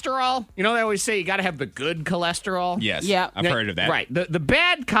cholesterol? You know they always say you got to have the good cholesterol? Yes, Yeah. I've heard of that. Right. The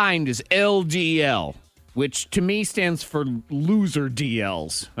bad kind is LDL, which to me stands for loser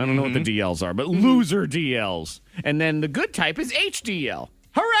DLs. I don't know what the DLs are, but loser DLs. And then the good type is HDL.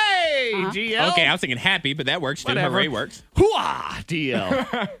 Hooray, DL. Okay, I was thinking happy, but that works too. Whatever. Hooray works. Hooah,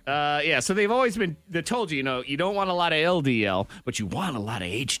 DL. Yeah, so they've always they told you you don't want a lot of LDL, but you want a lot of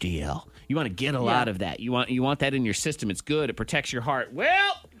HDL. You want to get a lot of that. You want that in your system. It's good. It protects your heart.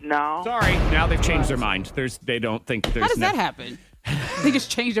 Well, No. sorry. Now they've changed their mind. They don't think there's How does that happen? They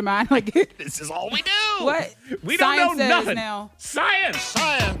just changed their mind. Like, This is all we do. what? We Science don't know says nothing. now. Science.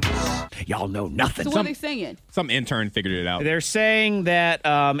 Y'all know nothing. So what are they saying? Some intern figured it out. They're saying that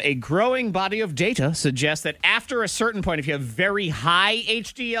a growing body of data suggests that after a certain point, if you have very high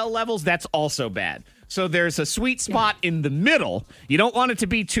HDL levels, that's also bad. So there's a sweet spot in the middle. You don't want it to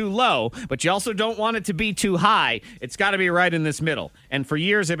be too low, but you also don't want it to be too high. It's got to be right in this middle. And for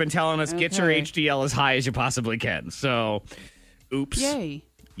years, they've been telling us, get your Okay. HDL as high as you possibly can. So, oops. Yay.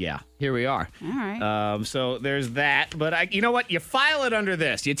 Yeah, here we are. All right. So there's that. But you know what? You file it under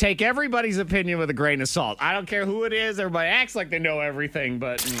this. You take everybody's opinion with a grain of salt. I don't care who it is. Everybody acts like they know everything,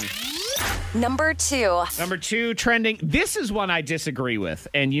 but... Number 2. Number 2, trending. This is one I disagree with.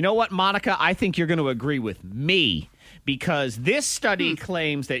 And you know what, Monica? I think you're going to agree with me. Because this study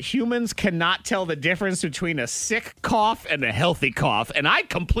claims that humans cannot tell the difference between a sick cough and a healthy cough. And I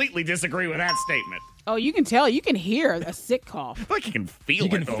completely disagree with that statement. Oh, you can tell. You can hear a sick cough. I feel like you can feel You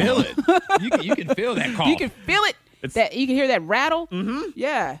it. can feel it. You can feel that cough. You can feel it. That you can hear that rattle. Mm-hmm.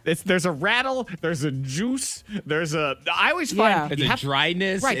 Yeah. There's a rattle. There's a juice. I always find There's you a have-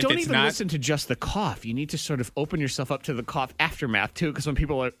 dryness. Right, if don't it's even not, listen to just the cough. You need to sort of open yourself up to the cough aftermath, too, because when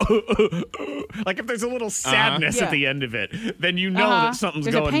people are like if there's a little sadness Yeah. at the end of it, then you know that something's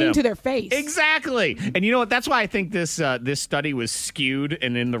There's going a pain down. to their face. Exactly. And you know what? That's why I think this study was skewed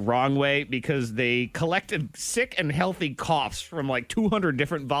and in the wrong way because they collected sick and healthy coughs from like 200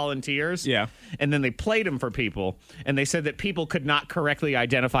 different volunteers. Yeah. And then they played them for people. And they said that people could not correctly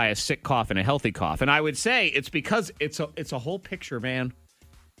identify a sick cough and a healthy cough. And I would say it's because it's a whole picture, man.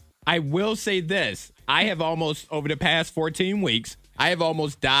 I will say this. I have almost, over the past 14 weeks, I have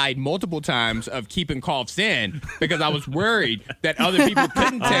almost died multiple times of keeping coughs in because I was worried that other people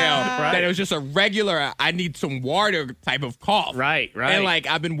couldn't tell that it was just a regular, I need some water type of cough. Right. And like,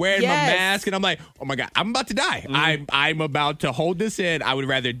 I've been wearing my Yes. mask and I'm like, oh my God, I'm about to die. I'm about to hold this in. I would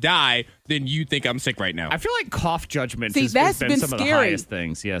rather die than you think I'm sick right now. I feel like cough judgment See, has that's been been some of the scary. highest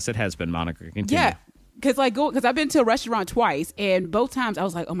things. Yes, it has been, Monica. Continue. Yeah. Because I've been to a restaurant twice, and both times I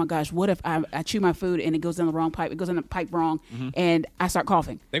was like, oh my gosh, what if I chew my food and it goes in the wrong pipe? It goes in the pipe wrong, and I start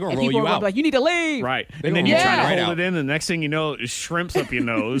coughing. They're gonna and roll people you are out. like, you need to leave. Right. They And then gonna you roll try you to right hold out. it in, and the next thing you know, it shrimps up your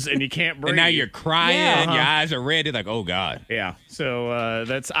nose, and you can't breathe. and now you're crying. Yeah. Your eyes are red. You're like, oh God. Yeah. So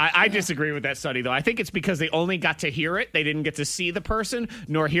I disagree with that study, though. I think it's because they only got to hear it. They didn't get to see the person,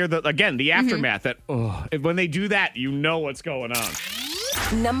 nor hear the aftermath. That when they do that, you know what's going on.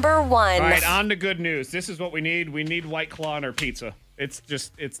 Number 1. All right, on to good news. This is what we need. We need White Claw on our pizza.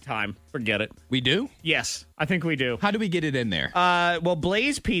 It's time. Forget it. We do? Yes, I think we do. How do we get it in there? Well,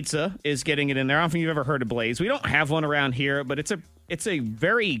 Blaze Pizza is getting it in there. I don't think you've ever heard of Blaze. We don't have one around here, but it's a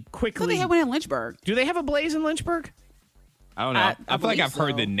very So quickly. they had one in Lynchburg. Do they have a Blaze in Lynchburg? I don't know. I I feel like believe I've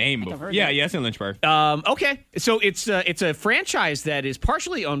heard so. the name I think before. I've heard Yeah, that. yes, in Lynchburg. Okay, so it's a franchise that is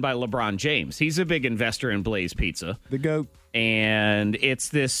partially owned by LeBron James. He's a big investor in Blaze Pizza. The GOAT. And it's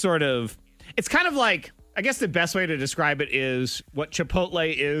this sort of, it's kind of like, I guess the best way to describe it is what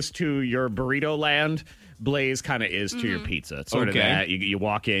Chipotle is to your burrito land, Blaze kind of is to your pizza. It's sort of Okay. that. You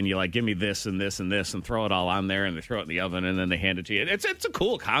walk in, you like, give me this and this and this, and throw it all on there, and they throw it in the oven, and then they hand it to you. It's a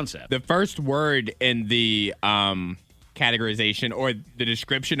cool concept. The first word in the categorization or the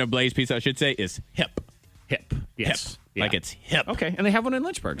description of Blaze Pizza, I should say, is hip. Hip. Yes. Yeah. Like it's hip. Okay, and they have one in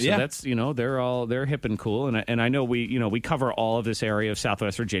Lynchburg, so Yeah. that's they're hip and cool, and I know we cover all of this area of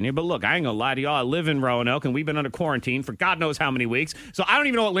Southwest Virginia. But look, I ain't gonna lie to y'all. I live in Roanoke, and we've been under quarantine for God knows how many weeks, so I don't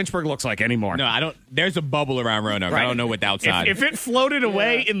even know what Lynchburg looks like anymore. No, I don't. There's a bubble around Roanoke. Right. I don't know what's outside. If it floated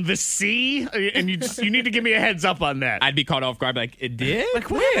away in the sea, and you need to give me a heads up on that. I'd be caught off guard. Like it did.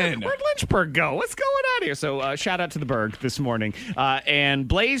 Like, where'd Lynchburg go? What's going on here? So shout out to the Berg this morning. And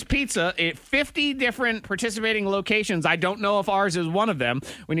Blaze Pizza, 50 different participating locations. I don't know if ours is one of them.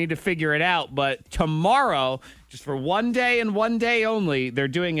 We need to figure it out. But tomorrow, just for one day and one day only, they're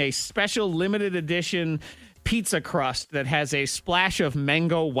doing a special limited edition pizza crust that has a splash of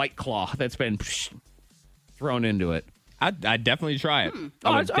mango White Claw that's been thrown into it. I'd definitely try it.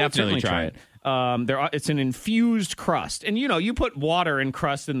 I would I'd definitely certainly try it. It's an infused crust, and you put water and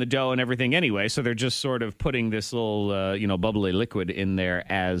crust in the dough and everything anyway, so they're just sort of putting this little bubbly liquid in there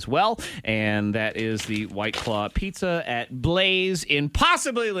as well. And that is the White Claw Pizza at Blaze in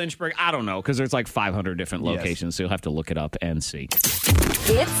possibly Lynchburg. I don't know, because there's like 500 different locations, so you'll have to look it up and see.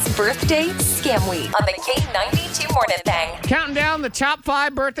 It's birthday scam week on the K92 Morning Thing. Counting down the top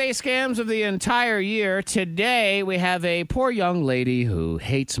 5 birthday scams of the entire year. Today, we have a poor young lady who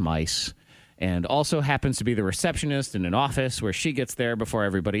hates mice and also happens to be the receptionist in an office where she gets there before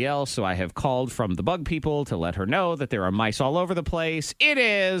everybody else. So I have called from the bug people to let her know that there are mice all over the place. It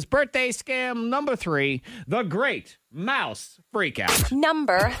is birthday scam number 3, the Great Mouse Freakout.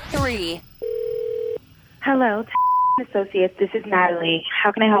 Number 3. Hello, Associates. This is Natalie.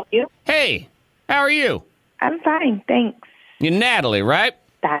 How can I help you? Hey, how are you? I'm fine, thanks. You're Natalie, right?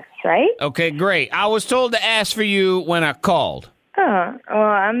 That's right. Okay, great. I was told to ask for you when I called. Well,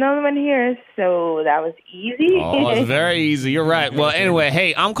 I'm the only one here, so that was easy. Oh, it's very easy. You're right. Well, anyway,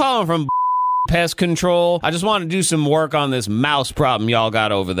 hey, I'm calling from Pest Control. I just want to do some work on this mouse problem y'all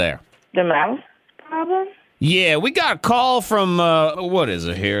got over there. The mouse problem? Yeah, we got a call from, what is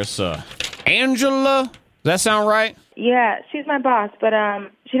it here? It's Angela? Does that sound right? Yeah, she's my boss, but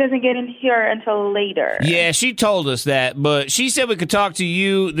she doesn't get in here until later. Yeah, she told us that, but she said we could talk to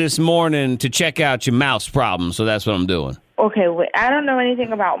you this morning to check out your mouse problem, so that's what I'm doing. Okay, wait, I don't know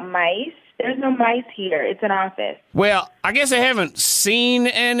anything about mice. There's no mice here. It's an office. Well, I guess I haven't seen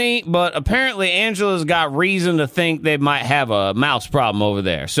any, but apparently Angela's got reason to think they might have a mouse problem over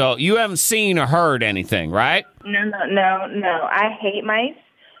there. So you haven't seen or heard anything, right? No. I hate mice.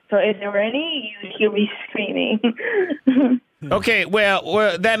 So if there were any, you'd hear me screaming. Okay,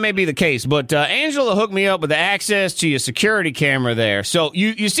 well, that may be the case, but Angela hooked me up with the access to your security camera there. So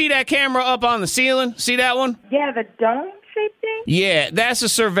you see that camera up on the ceiling? See that one? Yeah, the dome-shaped thing? Yeah, that's a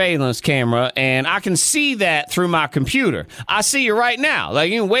surveillance camera, and I can see that through my computer. I see you right now.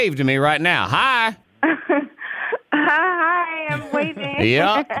 Like, you can wave to me right now. Hi. Hi, I'm waving.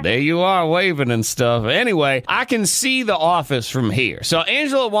 Yeah, there you are waving and stuff. Anyway, I can see the office from here. So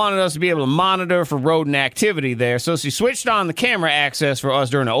Angela wanted us to be able to monitor for rodent activity there. So she switched on the camera access for us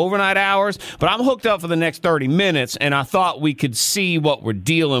during the overnight hours. But I'm hooked up for the next 30 minutes, and I thought we could see what we're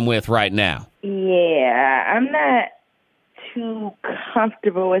dealing with right now. Yeah, I'm not too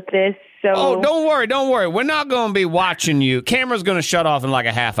comfortable with this. So Oh, don't worry. We're not going to be watching you. Camera's going to shut off in like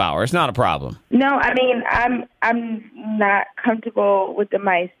a half hour. It's not a problem. No, I mean, I'm not comfortable with the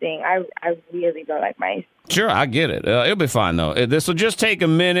mice thing. I really don't like mice. Sure, I get it. It'll be fine, though. This will just take a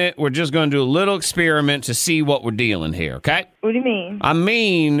minute. We're just going to do a little experiment to see what we're dealing here, okay? What do you mean? I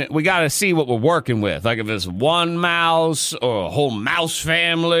mean, we got to see what we're working with. Like if it's one mouse or a whole mouse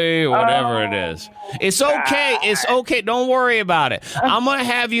family or whatever it is. It's okay. It's okay. Don't worry about it. I'm going to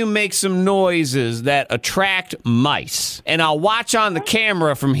have you make some noises that attract mice. And I'll watch on the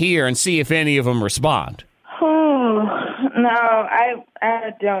camera from here and see if any of them respond. Oh, no, I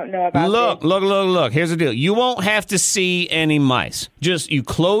don't know about this. Look. Here's the deal. You won't have to see any mice. Just you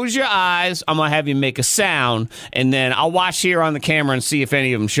close your eyes. I'm going to have you make a sound, and then I'll watch here on the camera and see if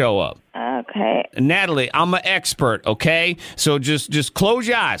any of them show up. Okay. Natalie, I'm an expert, okay? So just close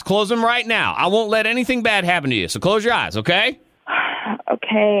your eyes. Close them right now. I won't let anything bad happen to you. So close your eyes, okay?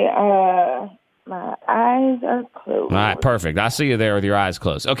 Okay, my eyes are closed. All right, perfect. I see you there with your eyes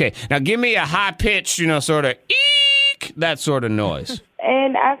closed. Okay, now give me a high-pitched, sort of eek, that sort of noise.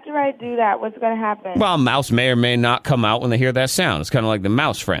 And after I do that, what's going to happen? Well, a mouse may or may not come out when they hear that sound. It's kind of like the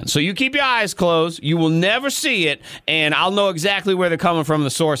mouse friend. So you keep your eyes closed. You will never see it, and I'll know exactly where they're coming from, the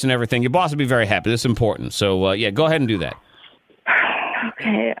source and everything. Your boss will be very happy. This is important. So, yeah, go ahead and do that.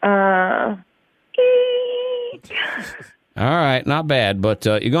 Okay, eek. All right, not bad, but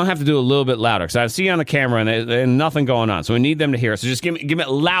you're going to have to do a little bit louder because I see you on the camera and there's nothing going on. So we need them to hear. So just give me a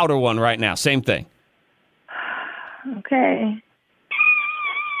louder one right now. Same thing. Okay.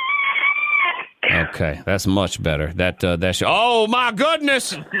 Okay, that's much better. Oh my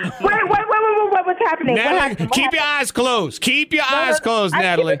goodness, Wait, what's happening? Natalie, keep your eyes closed. Keep your eyes closed,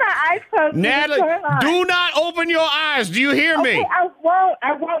 Natalie. I'm keeping my eyes closed. Natalie, do not open your eyes. Do you hear me? Okay,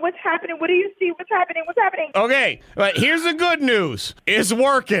 I won't. What's happening? What do you see? What's happening? Okay, but here's the good news. It's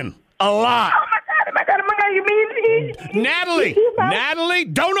working a lot. Oh my god, you mean Natalie,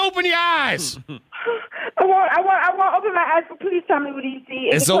 don't open your eyes. I won't open my eyes, but please tell me what you see.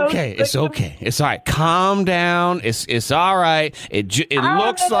 It's okay. It's okay. It's all right. Calm down. It's all right. It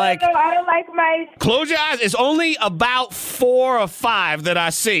looks like. I don't like mice. Close your eyes. It's only about 4 or 5 that I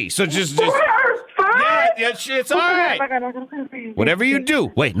see. So just. 4 or 5? Yeah, it's all right. Whatever you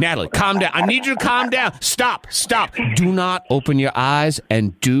do. Wait, Natalie, calm down. I need you to calm down. Stop. Do not open your eyes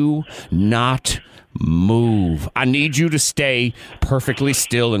and do not move. I need you to stay perfectly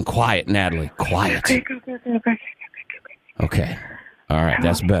still and quiet, Natalie. Quiet. Okay. All right,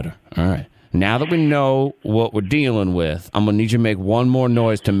 that's better. All right. Now that we know what we're dealing with, I'm going to need you to make one more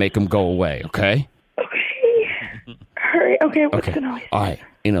noise to make them go away, okay? Okay. Hurry. Okay, what's the noise? All right.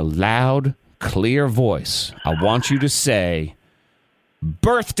 In a loud, clear voice, I want you to say,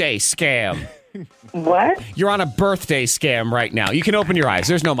 birthday scam. What? You're on a birthday scam right now. You can open your eyes.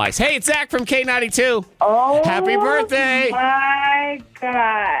 There's no mice. Hey, it's Zach from K92. Oh, happy birthday. My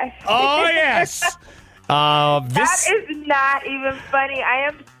gosh. Oh, yes. That is not even funny. I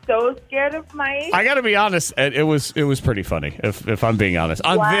am so scared of mice. I got to be honest. It was pretty funny, if I'm being honest.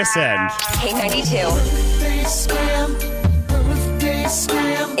 On this end. K92.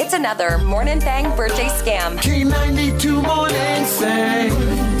 It's another Morning Thang birthday scam. K92 Morning Thang.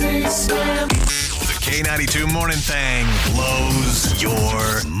 The K92 Morning Thang blows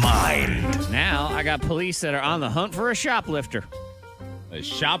your mind. Now I got police that are on the hunt for a shoplifter. A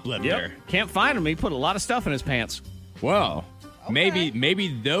shoplifter? Yep. Can't find him. He put a lot of stuff in his pants. Well,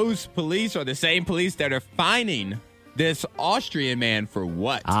 maybe those police are the same police that are fining this Austrian man for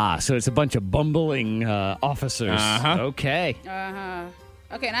what? So it's a bunch of bumbling officers. Uh-huh. Okay.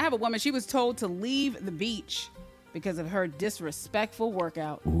 Okay, and I have a woman. She was told to leave the beach because of her disrespectful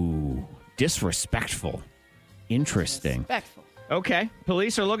workout. Ooh, disrespectful. Interesting. Disrespectful. Okay.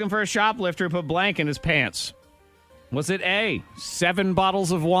 Police are looking for a shoplifter who put blank in his pants. Was it A, 7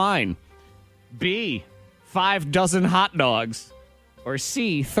 bottles of wine, B, 5 dozen hot dogs, or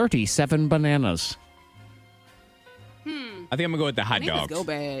C, 37 bananas? I think I'm going to go with the hot dogs. Go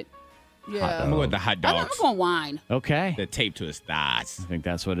bad. Yeah. I'm going to go with the hot I'm dogs. going wine. Okay. The tape to his thighs. I think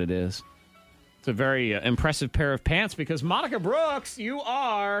that's what it is. It's a very impressive pair of pants because Monica Brooks, you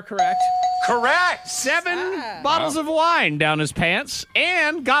are correct. Correct. 7 bottles of wine down his pants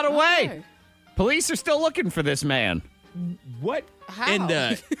and got away. Okay. Police are still looking for this man. What How? in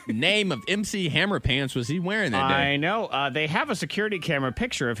the name of MC Hammer Pants was he wearing that day? I know. They have a security camera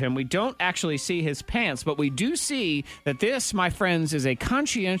picture of him. We don't actually see his pants, but we do see that this, my friends, is a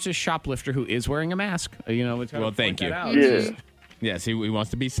conscientious shoplifter who is wearing a mask. Well, thank you. Yeah. Yes, he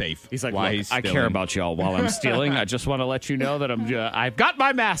wants to be safe. He's like, while look, he's I care stealing." about y'all while I'm stealing. I just want to let you know that I've got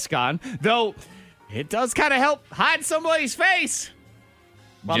my mask on, though it does kind of help hide somebody's face.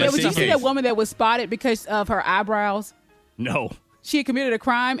 Just Yeah, in but you see case. that woman that was spotted because of her eyebrows? No. She had committed a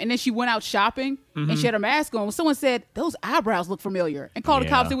crime, and then she went out shopping, and she had her mask on. Someone said, those eyebrows look familiar, and called the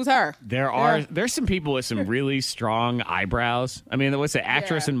cops. Yeah. It was her. There's some people with some really strong eyebrows. I mean, what's the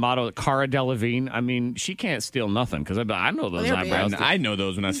actress and model, Cara Delevingne? I mean, she can't steal nothing because I know those they're big. eyebrows. I know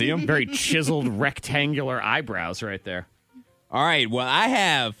those when I see them. Very chiseled rectangular eyebrows right there. All right. Well, I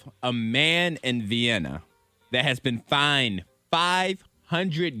have a man in Vienna that has been fined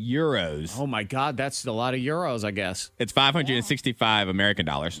 500 euros. Oh my God, that's a lot of euros, I guess. It's 565 American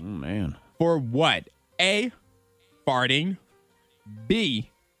dollars. Oh man. For what? A, farting. B,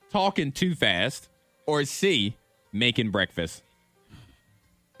 talking too fast. Or C, making breakfast.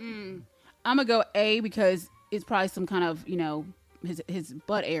 I'm going to go A because it's probably some kind of, his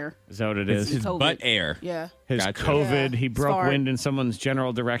butt air. Is that what it is? His COVID. butt air. Yeah. His Gotcha. COVID, Yeah, he broke smart. wind in someone's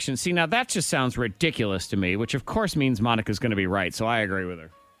general direction. See, now that just sounds ridiculous to me, which of course means Monica's going to be right, so I agree with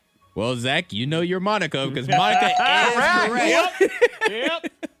her. Well, Zach, you know you're Monica because Monica is correct.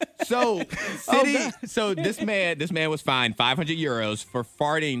 Yep. So, so this man was fined 500 euros for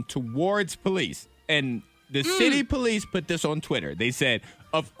farting towards police. And the city police put this on Twitter. They said,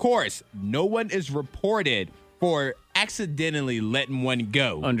 of course, no one is reported for accidentally letting one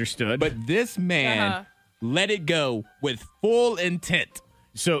go. Understood. But this man let it go with full intent.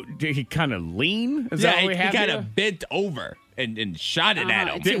 So did he kind of lean? Is Yeah, that what we he have kind here? of bent over and shot it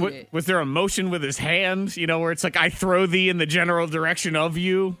at him. Was there a motion with his hand? Where it's like, I throw thee in the general direction of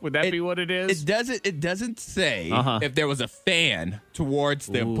you. Would that be what it is? It doesn't say if there was a fan towards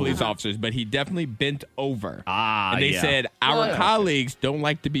the police officers, but he definitely bent over. And they said, our colleagues don't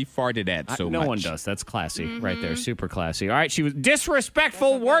like to be farted at so much. No one does. That's classy right there. Super classy. All right. She was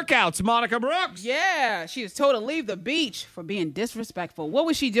disrespectful workouts, Monica Brooks. Yeah, she was told to leave the beach for being disrespectful. What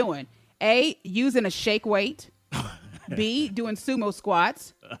was she doing? A, using a shake weight. B, doing sumo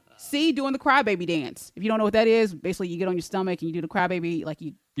squats. C, doing the crybaby dance. If you don't know what that is, basically you get on your stomach and you do the crybaby, like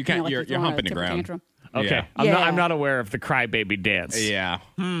you're humping the ground. Tantrum. Okay, Yeah. I'm not aware of the crybaby dance. Yeah,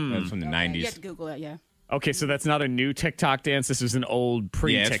 that's from the 90s. You have to Google it. Yeah. Okay, so that's not a new TikTok dance. This is an old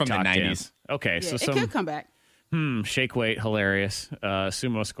pre-TikTok it's from the 90s. dance. Okay, Yeah, so it could come back. shake weight, hilarious.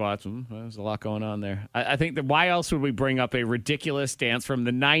 Sumo squats. There's a lot going on there. I think that why else would we bring up a ridiculous dance from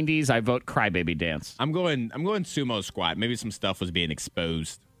the 90s? I vote crybaby dance. I'm going sumo squat. Maybe some stuff was being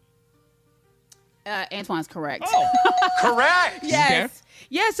exposed. Antoine's correct. Oh, correct. Yes. Okay.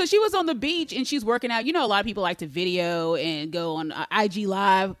 Yeah, so she was on the beach and she's working out. A lot of people like to video and go on IG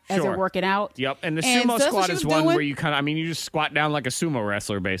Live as they're working out. Yep, and the And sumo so that's what squat she is was one doing. where you you just squat down like a sumo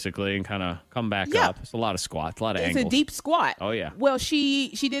wrestler basically and kind of come back up. It's a lot of squats, a lot of It's angles. a deep squat. Oh, yeah. Well,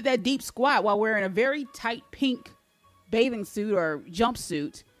 she did that deep squat while wearing a very tight pink bathing suit or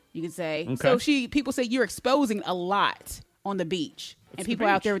jumpsuit, you could say. Okay. So people say you're exposing a lot on the beach. And people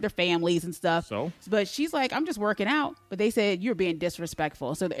out there with their families and stuff. But she's like, I'm just working out. But they said you're being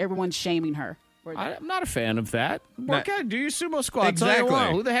disrespectful. So everyone's shaming her. I'm not a fan of that. Work out, do your sumo squats.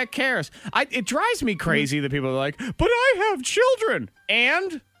 Exactly. Who the heck cares? It drives me crazy that people are like, but I have children.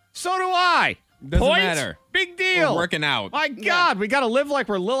 And so do I. Doesn't Point? matter. Big deal. We're working out. My God, we got to live like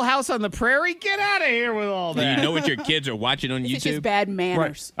we're Little House on the Prairie. Get out of here with all Do that. you know what your kids are watching on It's YouTube? just bad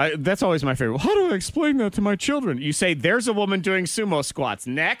manners. That's always my favorite. How do I explain that to my children? You say, there's a woman doing sumo squats.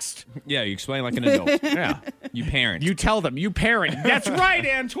 Next. Yeah, you explain like an adult. Yeah. You parent. You tell them. You parent. That's right,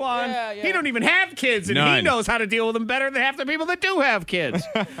 Antoine. Yeah. He don't even have kids, and he None. knows how to deal with them better than half the people that do have kids.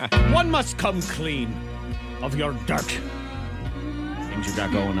 One must come clean of your dirt. Things you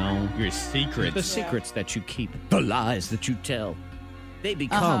got going on. Your secrets. The secrets that you keep. The lies that you tell. They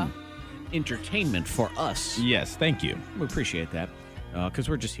become entertainment for us. Yes, thank you. We appreciate that. Because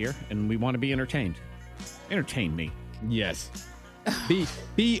we're just here, and we want to be entertained. Entertain me. Yes.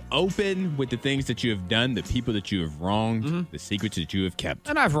 Be open with the things that you have done, the people that you have wronged, the secrets that you have kept.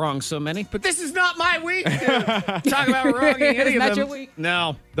 And I've wronged so many, but this is not my week to talk about wronging any It's of not them. your week.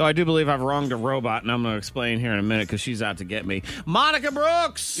 No, though I do believe I've wronged a robot, and I'm going to explain here in a minute because she's out to get me. Monica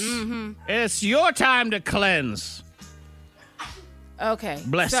Brooks, it's your time to cleanse. Okay.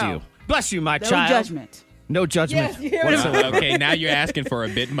 Bless so, you. Bless you, my No child. judgment. No judgment. Yes, you hear what I'm whatsoever. Okay, now you're asking for a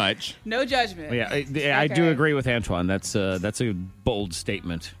bit much. No judgment. Yeah, I do Okay. agree with Antoine. That's a bold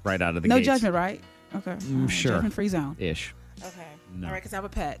statement right out of the No gates. judgment, right? Okay. Sure. Judgment-free zone. Ish. Okay. All right, because I have a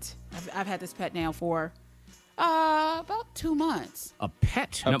pet. I've had this pet now for about 2 months. A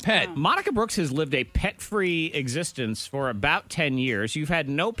pet. A Now, pet. Monica Brooks has lived a pet-free existence for about 10 years. You've had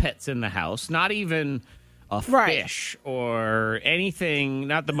no pets in the house, not even a Right. fish or anything,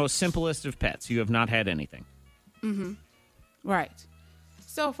 not the most simplest of pets. You have not had anything. Right.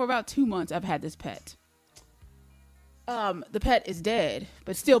 So for about 2 months, I've had this pet. The pet is dead,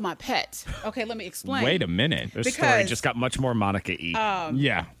 but still my pet. Okay, let me explain. Wait a minute. This story Because- just got much more Monica-y.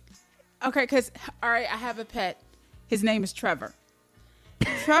 Yeah. Okay, because, all right, I have a pet. His name is Trevor.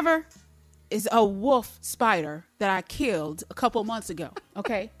 Trevor is a wolf spider that I killed a couple months ago.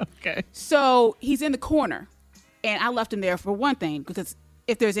 Okay? Okay. So he's in the corner, and I left him there for one thing, because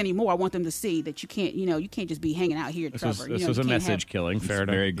if there's any more, I want them to see that you can't just be hanging out here, This Trevor. was, You a can't message have- killing. Fair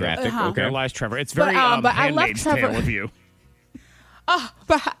enough. very graphic. Uh-huh. Okay. There lies Trevor. It's But, very but I left Handmaid's Trevor- Tale of you.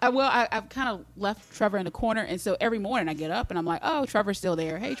 But I've kind of left Trevor in the corner, and so every morning I get up and I'm like, oh, Trevor's still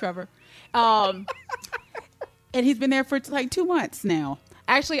there. Hey, Trevor. And he's been there for like 2 months now.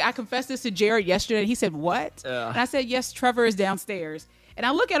 Actually, I confessed this to Jared yesterday, and he said, what? And I said, yes, Trevor is downstairs. And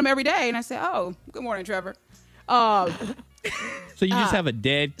I look at him every day, and I say, oh, good morning, Trevor. So you just have a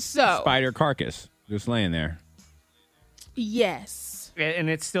dead so- spider carcass just laying there. Yes. And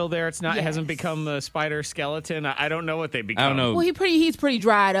it's still there. It's not. It hasn't Yes. become the spider skeleton. I don't know what they become. I don't know. Well, he's pretty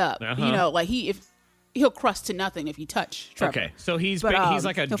dried up. Uh-huh. You know, like he'll crust to nothing if you touch Trevor. Okay, so he's But, he's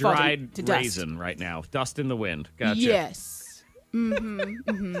like a he'll fall to dried dust. raisin right now. Dust in the wind. Gotcha. Yes.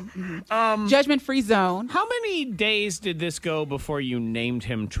 Judgment-free zone. How many days did this go before you named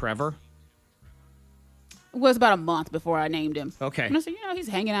him Trevor? It was about a month before I named him. Okay. And I said, he's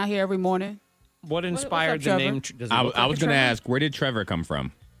hanging out here every morning. What inspired up, the name? Trevor? Does it I look was like a going to Trevor? ask, where did Trevor come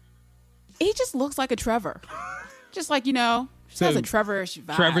from? He just looks like a Trevor. Just like, you know, just has a Trevor-ish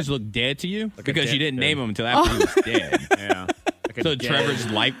vibe. Trevor's look dead to you a because dead you didn't dude. name him until after he was dead. Yeah. Like a So dead,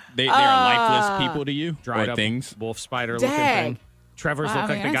 Trevor's life, they are lifeless people to you dried or up things. wolf spider looking Dag. thing. Trevor's Wow,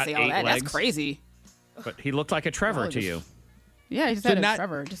 look I like mean, they I got see all 8 that. legs. That's crazy. But he looked like a Trevor to you. Yeah, he just So had a not,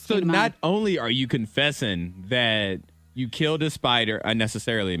 Trevor. Just so came to not mind. only are you confessing that you killed a spider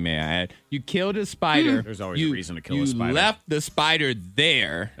unnecessarily, may I add, you killed a spider. There's always a reason to kill a You spider. left the spider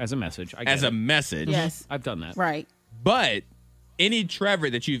there As a message. I get as it. a message. Yes. I've done that. Right. But any Trevor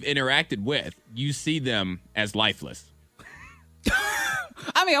that you've interacted with, you see them as lifeless.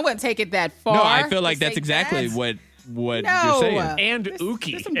 I mean, I wouldn't take it that far. No, I feel like to that's say exactly that. what No. you're saying. And There's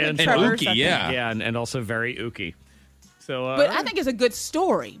ooky. some good And Trevors, ooky, I think. yeah. Yeah, and also very ooky. So, But I think it's a good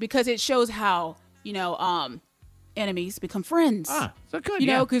story because it shows how, you know, enemies become friends. so good. You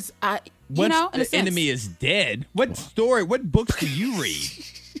yeah. know, because you Once know, in a the sense. enemy is dead, what story, what books do you read?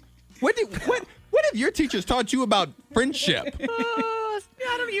 what have your teachers taught you about friendship?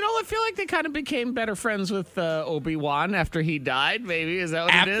 I don't. You know, I feel like they kind of became better friends with Obi-Wan after he died. Maybe is that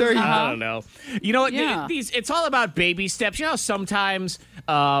what it After is? he- I don't know. You know what? Yeah. It's all about baby steps. You know, how sometimes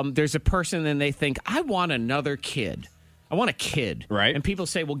there's a person and they think, I want another kid. I want a kid, Right. And people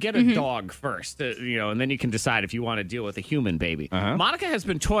say, well, get a dog first, you know, and then you can decide if you want to deal with a human baby. Monica has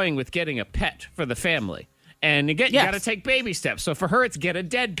been toying with getting a pet for the family, and again, you Yes. got to take baby steps. So for her, it's get a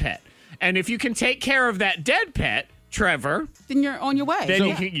dead pet, and if you can take care of that dead pet, Trevor, then you're on your way.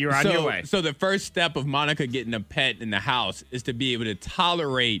 then you're on your way. So the first step of Monica getting a pet in the house is to be able to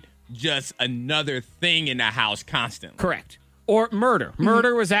tolerate just another thing in the house constantly. Correct. Or murder.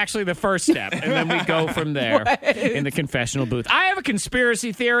 Murder was actually the first step, and then we go from there in the confessional booth. I have a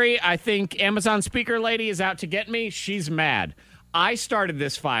conspiracy theory. I think Amazon speaker lady is out to get me. She's mad. I started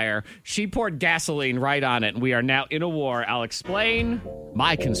this fire. She poured gasoline right on it, and we are now in a war. I'll explain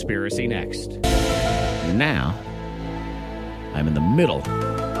my conspiracy next. Now, I'm in the middle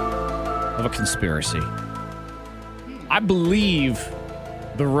of a conspiracy. I believe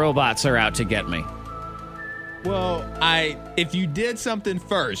the robots are out to get me. Well, if you did something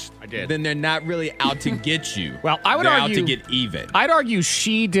first, I did. then they're not really out to get you. Well, I would they're argue- out to get even. I'd argue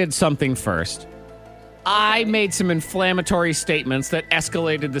she did something first. I made some inflammatory statements that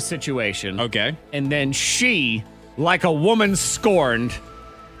escalated the situation. Okay. And then she, like a woman scorned,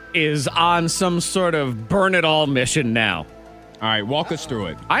 is on some sort of burn it all mission now. All right, walk us through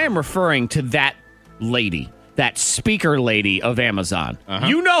it. I am referring to that lady, that speaker lady of Amazon.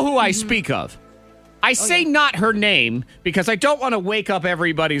 You know who I speak of. I say not her name because I don't want to wake up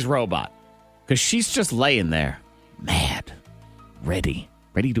everybody's robot. Because she's just laying there, mad, ready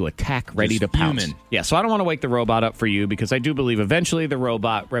to attack, ready Just to pounce. fuming. Yeah, so I don't want to wake the robot up for you because I do believe eventually the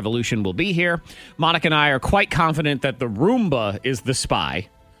robot revolution will be here. Monica and I are quite confident that the Roomba is the spy.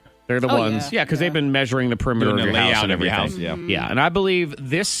 They're the ones, because they've been measuring the perimeter Doing of the your house layout and of your everything. house, yeah. Yeah, and I believe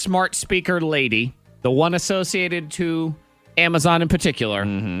this smart speaker lady, the one associated to Amazon in particular,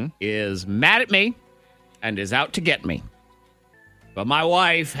 is mad at me and is out to get me. But my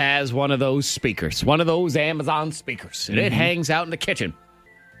wife has one of those speakers, one of those Amazon speakers, and it hangs out in the kitchen.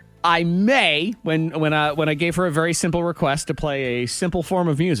 I may, when I gave her a very simple request to play a simple form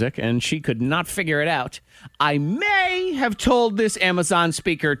of music, and she could not figure it out, I may have told this Amazon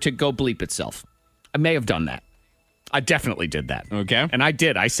speaker to go bleep itself. I may have done that. I definitely did that. Okay. And I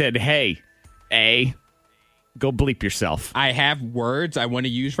did. I said, hey, go bleep yourself. I have words I want to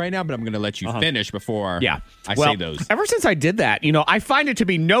use right now, but I'm going to let you finish before I Well, say those. Ever since I did that, I find it to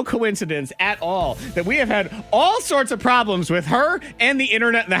be no coincidence at all that we have had all sorts of problems with her and the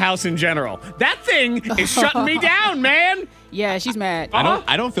internet in the house in general. That thing is shutting me down, man. Yeah, she's mad.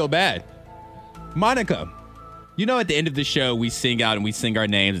 I don't feel bad. Monica, at the end of the show, we sing out and we sing our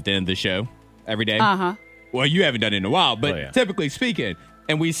names at the end of the show every day. Uh-huh. Well, you haven't done it in a while, but Oh, yeah. typically speaking,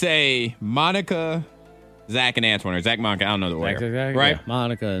 and we say Monica, Zach, and Antoine, or Zach, Monica, I don't know the order, right? Yeah,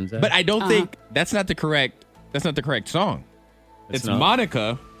 Monica and Zach. But I don't think that's not the correct song. It's not.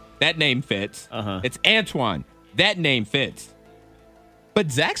 Monica, that name fits. It's Antoine, that name fits. But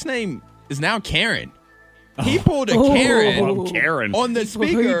Zach's name is now Karen. He pulled a Karen Karen. on the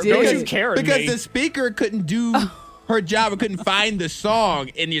speaker He did. Don't you Karen because me. the speaker couldn't do her job or couldn't find the song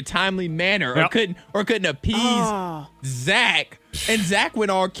in a timely manner Yep. or couldn't appease Zach. And Zach went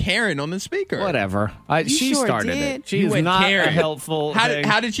all Karen on the speaker. Whatever. She sure started did. it. She You is went not Karen. a helpful thing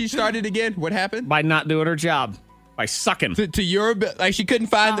How did she start it again? What happened? by not doing her job. by sucking. To your, like she couldn't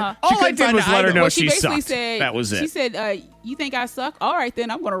find the. All I did was let her know Well, she basically sucked. said, That was it. She said, "You think I suck? All right, then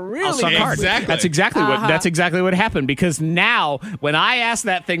I'm going to really I'll suck hard. Exactly. That's exactly what happened. Because now, when I ask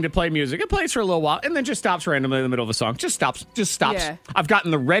that thing to play music, it plays for a little while and then just stops randomly in the middle of a song. Just stops. Yeah. I've gotten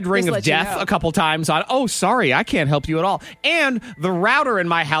the red ring Just of let you death know. a couple times on. Oh, sorry, I can't help you at all. And the router in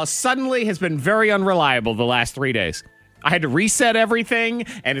my house suddenly has been very unreliable the last 3 days. I had to reset everything,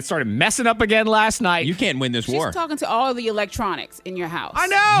 and it started messing up again last night. You can't win this She's war. talking to all the electronics in your house. I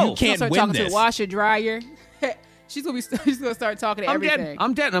know. You can't Start win talking to this. the washer, dryer. She's gonna start talking to I'm everything. dead.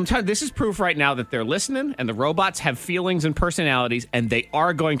 I'm dead. And I'm telling you, this is proof right now that they're listening, and the robots have feelings and personalities, and they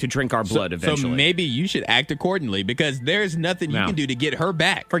are going to drink our blood So eventually. maybe you should act accordingly because there's nothing you No. can do to get her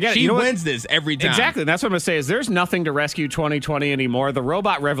back. Forget it. She You know what? wins this every time. Exactly. And that's what I'm going to say is there's nothing to rescue 2020 anymore. The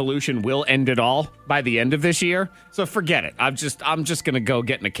robot revolution will end it all by the end of this year. So forget it. I'm just going to go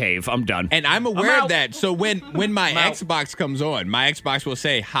get in a cave. I'm done. And I'm aware out. of that. So when my out. Xbox comes on, my Xbox will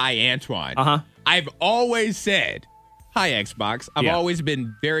say, "Hi, Antoine." Uh-huh. I've always said, "Hi, Xbox." I've Yeah. always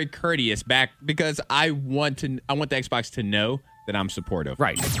been very courteous back because I want the Xbox to know that I'm supportive.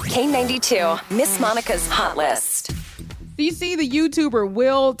 Right. K92, Miss Monica's Hot List. Do you see the YouTuber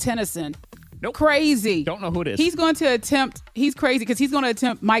Will Tennyson? Nope. Crazy. Don't know who it is. He's going to attempt. He's crazy because he's going to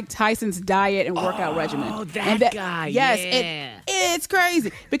attempt Mike Tyson's diet and workout regimen. Oh, And that guy, Yes, yeah. it's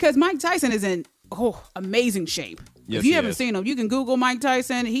crazy because Mike Tyson is in amazing shape. Yes, if you he haven't is. seen him, you can Google Mike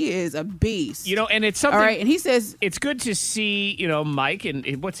Tyson. He is a beast. You know, and it's something. All right, and he says It's good to see, Mike,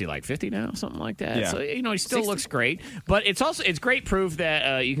 and what's he like, 50 now, something like that. Yeah. So, he still 60. looks great. But it's great proof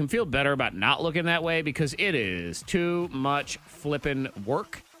that you can feel better about not looking that way because it is too much flipping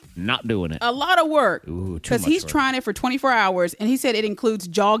work not doing it. a lot of work Ooh, too because much he's work. trying it for 24 hours, and he said it includes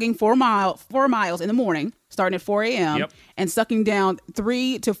jogging 4 miles in the morning, starting at 4 a.m. Yep. and sucking down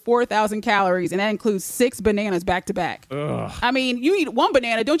 3,000 to 4,000 calories, and that includes 6 bananas back to back. I mean, you eat one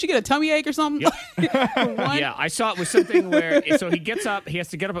banana, don't you get a tummy ache or something? One? Yeah, I saw it was something where so he gets up, he has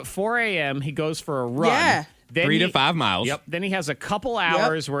to get up at 4 a.m. He goes for a run. Yeah. Then 3 to he- 5 miles. Yep. Then he has a couple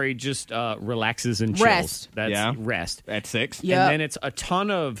hours where he just relaxes and chills. Rest. That's Yeah. rest. At 6. Yep. And then it's a ton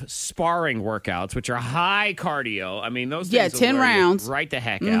of sparring workouts, which are high cardio. I mean, those Yeah, things will 10 wear you rounds. right the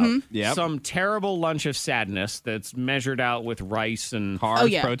heck out. Yep. Some terrible lunch of sadness that's measured out with rice and Carbs, Oh,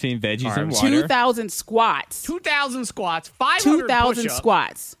 yeah. protein, veggies, and Carbs. water. 2,000 squats. 2,000 squats, 500 2,000 push-ups.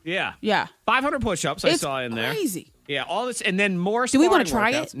 squats. Yeah. Yeah. 500 push-ups I It's saw in there. crazy. Yeah, all this, and then more. Do we wanna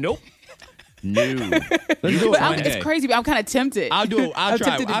sparring try workouts. it? Nope. No. Let's do it But one day. it's crazy, but I'm kind of tempted. I'll do it. I'll I'm try.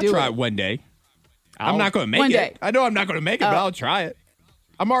 tempted to I'll do try it. it one day. I'm not going to make One it. day. I know I'm not going to make it, but I'll try it.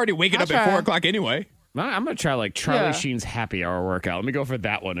 I'm already waking I'll up at try. 4 o'clock anyway. I'm gonna try like Charlie Yeah. Sheen's happy hour workout. Let me go for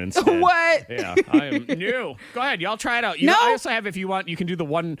that one instead. What? Yeah, I am new. Go ahead, y'all try it out. You No. know, I also have, if you want, you can do the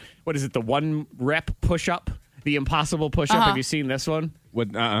one. What is it? The 1 rep push up, the impossible push up. Have you seen this one?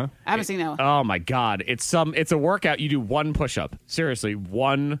 With I haven't seen that one. Oh my God, it's a workout. You do 1 push up. Seriously,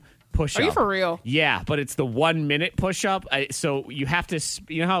 1 push up. Are you for real? Yeah, but it's the 1 minute push up. So you have to,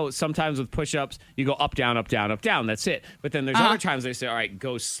 you know how sometimes with push ups, you go up, down, up, down, up, down. That's it. But then there's other times they say, all right,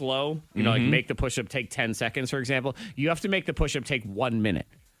 go slow. You know, like make the push up take 10 seconds, for example. You have to make the push up take 1 minute.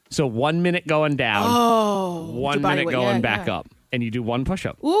 So 1 minute going down, 1 your body minute weight. going Yeah, back yeah. up. And you do 1 push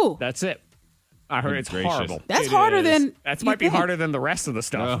up. Ooh. That's it. I heard it's gracious. horrible. That's It harder is. than That you might be think. harder than the rest of the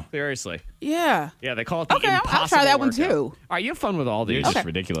stuff. Oh. Seriously. Yeah. Yeah, they call it the Okay, I'll impossible try that one workout. too. All right, you have fun with all these. You're just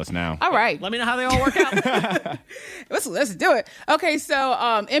ridiculous now. All right. Let me know how they all work out. Let's do it. Okay, so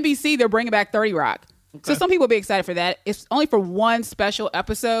NBC, they're bringing back 30 Rock. So some people will be excited for that. It's only for one special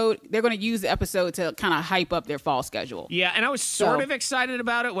episode. They're going to use the episode to kind of hype up their fall schedule. Yeah, and I was sort So- of excited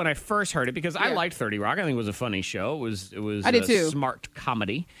about it when I first heard it because I Yeah. liked 30 Rock. I think it was a funny show. It was I did a too. smart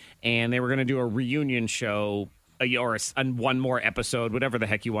comedy, and they were going to do a reunion show or one more episode, whatever the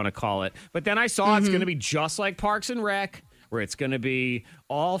heck you want to call it. But then I saw it's going to be just like Parks and Rec, where it's going to be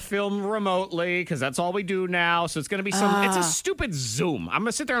all filmed remotely because that's all we do now. So it's going to be it's a stupid Zoom. I'm going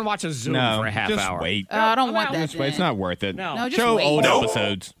to sit there and watch a Zoom No, for a half just hour. wait. I don't want out. that. Just wait. It's then. not worth it. No. No, just show wait. old No.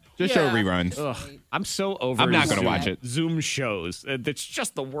 episodes. Just Yeah. show reruns. Ugh, I'm so over. I'm not gonna Zoom- watch it. Zoom shows. It's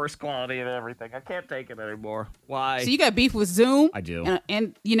just the worst quality of everything. I can't take it anymore. Why? So you got beef with Zoom? I do.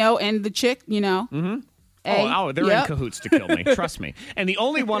 And and the chick, Mm-hmm. They're in cahoots to kill me. Trust me. And the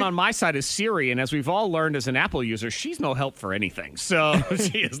only one on my side is Siri. And as we've all learned as an Apple user, she's no help for anything. So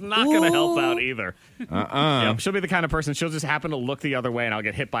she is not going to help out either. Yeah, she'll be the kind of person, she'll just happen to look the other way and I'll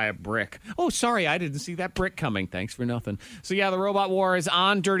get hit by a brick. Oh, sorry, I didn't see that brick coming. Thanks for nothing. So yeah, the robot war is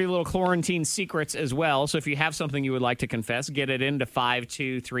on Dirty Little Quarantine Secrets as well. So if you have something you would like to confess, get it into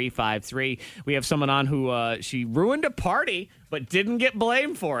 52353. We have someone on who she ruined a party but didn't get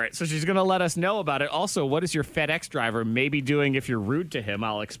blamed for it. So she's going to let us know about it. Also, what is your FedEx driver maybe doing if you're rude to him?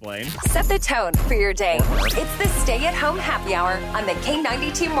 I'll explain. Set the tone for your day. It's the Stay at Home Happy Hour on the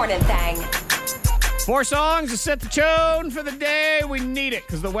K92 Morning Thang. 4 songs to set the tone for the day. We need it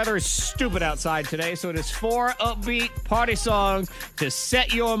because the weather is stupid outside today. So it is 4 upbeat party songs to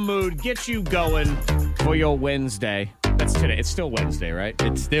set your mood, get you going for your Wednesday. That's today. It's still Wednesday, right?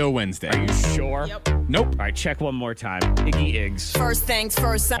 It's still Wednesday. Are you sure? Yep. Nope. All right, check one more time. Iggy Iggs. First things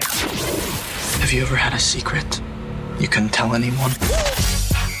first. Have you ever had a secret you couldn't tell anyone?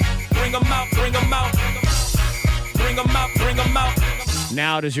 Bring 'em out, bring 'em out. Bring 'em out, bring 'em out.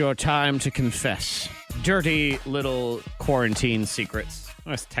 Now it is your time to confess. Dirty little quarantine secrets.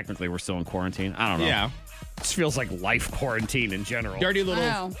 Well, technically, we're still in quarantine. I don't know. Yeah. This feels like life quarantine in general. Dirty little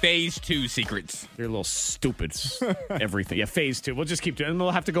Wow. phase 2 secrets. They're little stupid. Everything. Yeah, phase 2. We'll just keep doing.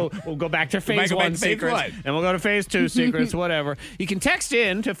 We'll have to go. We'll go back to phase go 1 back to phase secrets, 1. and we'll go to phase 2 secrets. Whatever. You can text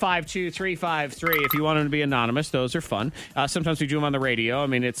in to 52353 if you want them to be anonymous. Those are fun. Sometimes we do them on the radio. I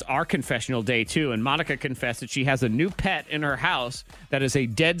mean, it's our confessional day too. And Monica confessed that she has a new pet in her house that is a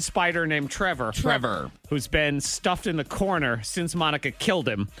dead spider named Trevor. Trevor. Who's been stuffed in the corner since Monica killed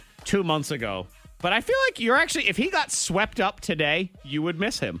him 2 months ago. But I feel like you're actually, if he got swept up today, you would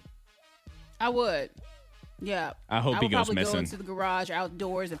miss him. I would. Yeah. I hope he would goes probably missing. go into the garage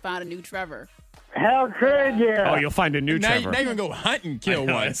outdoors and find a new Trevor. How could you? Oh, you'll find a new Now Trevor. you're going to go hunt and kill I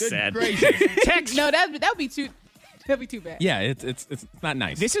know, one. it's Good sad. gracious. Text. No, that'd be too bad. Yeah, it's not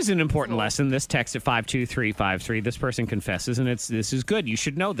nice. This is an important lesson. This text at 52353. This person confesses, and this is good. You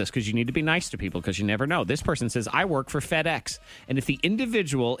should know this because you need to be nice to people because you never know. This person says, I work for FedEx, and if the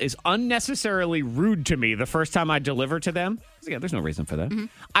individual is unnecessarily rude to me the first time I deliver to them, 'cause again, there's no reason for that,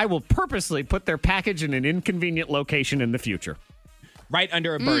 I will purposely put their package in an inconvenient location in the future. right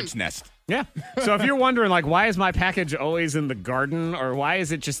under a bird's nest. Yeah. So if you're wondering, like, why is my package always in the garden or why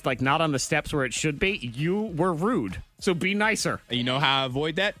is it just, like, not on the steps where it should be? You were rude. So be nicer. And you know how I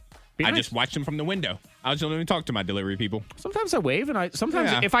avoid that? Be I nice. just watch them from the window. I just don't even talk to my delivery people. Sometimes I wave, and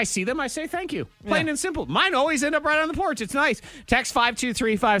sometimes Yeah. if I see them, I say thank you. Plain and simple. Mine always end up right on the porch. It's nice. Text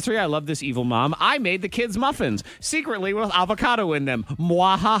 52353. I love this evil mom. I made the kids muffins secretly with avocado in them.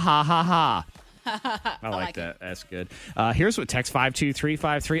 Mwah ha ha ha ha. I like that. That's good. Here's what text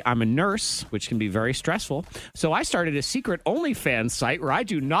 52353. I'm a nurse, which can be very stressful. So I started a secret OnlyFans site where I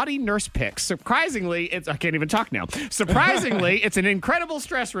do naughty nurse pics. Surprisingly, I can't even talk now. Surprisingly, it's an incredible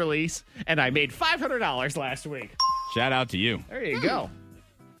stress release, and I made $500 last week. Shout out to you. There you go.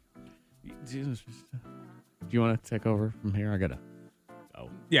 Do you want to take over from here? I gotta.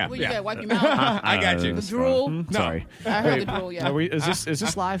 Yeah. Well, you yeah. gotta wipe your mouth. I got you. The drool. No. Sorry. I heard the drool, yeah. Is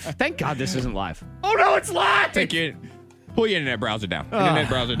this live? Thank God this isn't live. Oh no, it's live. Pull your internet browser down. Internet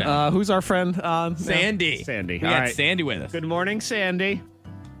browser down. Who's our friend? Sandy. Sandy. We All got right. Sandy with us. Good morning, Sandy.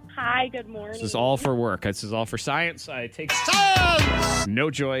 Hi, good morning. This is all for work. This is all for science. I take science. No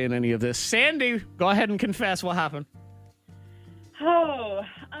joy in any of this. Sandy, go ahead and confess what happened. Oh,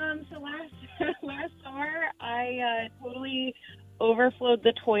 so last summer, I totally overflowed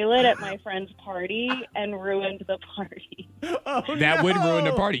the toilet at my friend's party and ruined the party. That would ruin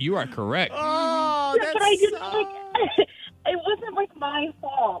the party. You are correct. Oh, Yeah, but I just it wasn't like my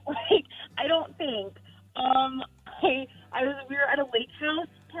fault. Like, I don't think. We were at a lake house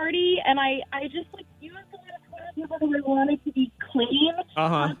party, and I just like used a lot of toilet paper because I wanted to be clean.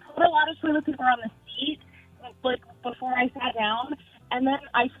 I put a lot of toilet paper on the seat, like before I sat down, and then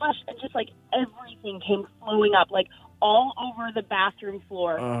I flushed, and just like everything came flowing up, like all over the bathroom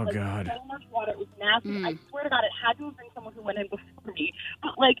floor. Oh, like, God. So much water. It was nasty. I swear to God, it had to have been someone who went in before me.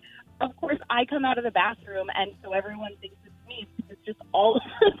 But like, of course, I come out of the bathroom, and so everyone thinks it's me because it's just all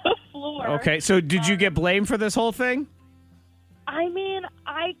over the floor. Okay, so did you get blamed for this whole thing? I mean,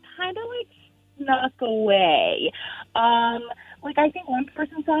 I kind of like snuck away. Like, I think one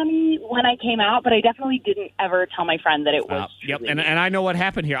person saw me when I came out, but I definitely didn't ever tell my friend that it was. Yep, and I know what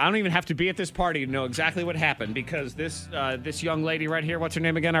happened here. I don't even have to be at this party to know exactly what happened because this young lady right here, what's her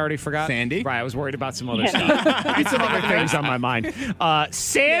name again? I already forgot. Sandy? Right, I was worried about some other stuff. I had some other things on my mind.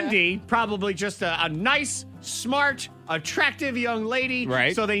 Sandy, probably just a nice, smart, attractive young lady.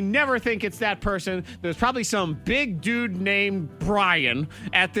 Right. So they never think it's that person. There's probably some big dude named Brian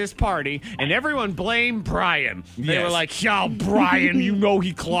at this party, and everyone blamed Brian. They Yes. were like, yo, Brian, you know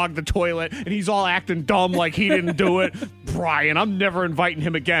he clogged the toilet, and he's all acting dumb like he didn't do it. Brian, I'm never inviting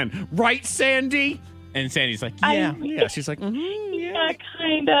him again. Right, Sandy? And Sandy's like, yeah. Yeah, she's like, Yeah,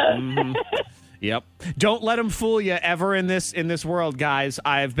 kind of. Yep. Don't let them fool you ever in this world, guys.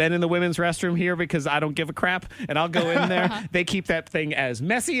 I've been in the women's restroom here because I don't give a crap, and I'll go in there. They keep that thing as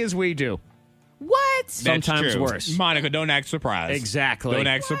messy as we do. What? Sometimes true. worse. Monica, don't act surprised. Exactly. Don't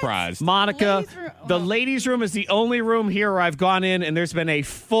act surprised. Monica, Ladies' room. the ladies' room is the only room here where I've gone in and there's been a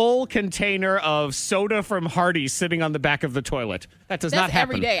full container of soda from Hardee's sitting on the back of the toilet. That does That's not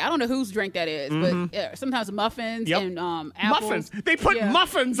happen. every day. I don't know whose drink that is, but sometimes muffins Yep. and apples. Muffins. They put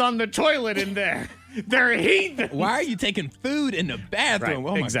muffins on the toilet in there. They're heathens. Why are you taking food in the bathroom?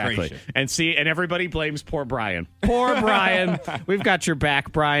 Oh, my exactly. gracious. And everybody blames poor Brian. Poor Brian. We've got your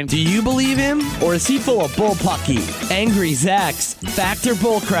back, Brian. Do you believe him, or is he full of bullpucky? Angry Zach's Factor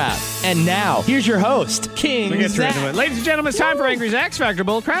Bullcrap. And now, here's your host, King We get Zach. into it. Ladies and gentlemen, it's time for Angry Zach's Factor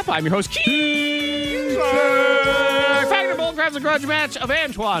Bullcrap. I'm your host, King Zach. Factor Bullcrap's a grudge match of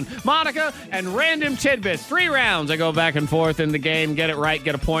Antoine, Monica, and random tidbits. 3 rounds. I go back and forth in the game. Get it right,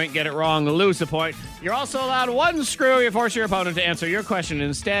 get a point. Get it wrong, lose a point. You're also allowed 1 screw. You force your opponent to answer your question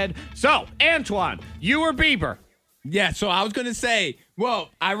instead. So, Antoine, you or Bieber? Yeah, so I was going to say, well,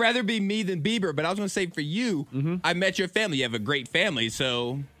 I'd rather be me than Bieber, but I was going to say for you, I met your family. You have a great family,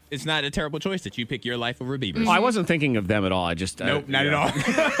 so it's not a terrible choice that you pick your life over Bieber's. Oh, I wasn't thinking of them at all. I just Nope, not at all.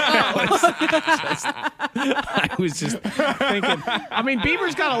 I was just thinking. I mean,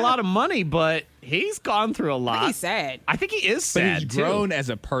 Bieber's got a lot of money, but he's gone through a lot. He's sad. I think he is But sad he's grown too. as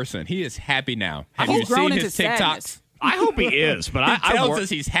a person. He is happy now. Have He's you grown seen into his TikToks? sadness. I hope he is, but He I tells us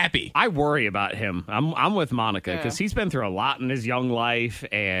he's happy. I worry about him. I'm with Monica because he's been through a lot in his young life,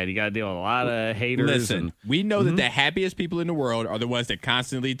 and you got to deal with a lot of haters. Listen, we know that the happiest people in the world are the ones that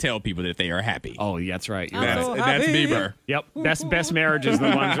constantly tell people that they are happy. Oh, yeah, that's right. You're That's, right. that's Bieber. Yep. Best marriages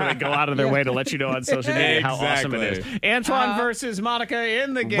are the ones where they go out of their way to let you know on social media how awesome it is. Exactly. Antoine versus Monica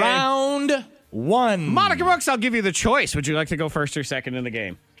in the game. Round 1. Monica Brooks, I'll give you the choice. Would you like to go first or second in the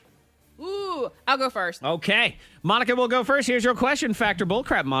game? Ooh, I'll go first. Okay. Monica will go first. Here's your question, Factor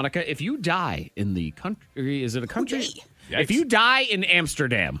Bullcrap, Monica. If you die in the country, is it a country? Yikes. If you die in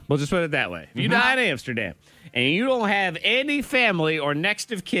Amsterdam, we'll just put it that way. If you die in Amsterdam and you don't have any family or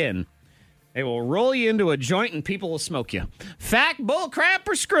next of kin, they will roll you into a joint and people will smoke you. Fact, bullcrap,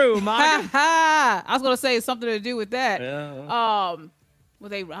 or screw, Monica? I was gonna say something to do with that. Well,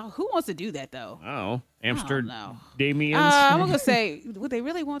 who wants to do that though? Oh, know. Amsterdamians. I'm gonna say, would they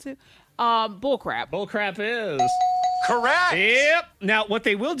really want to? Bullcrap. Bullcrap is Correct. Yep. Now, what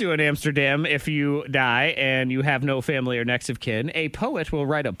they will do in Amsterdam if you die and you have no family or next of kin, a poet will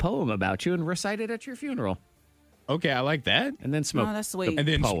write a poem about you and recite it at your funeral. Okay, I like that. And then smoke Oh, that's sweet. the And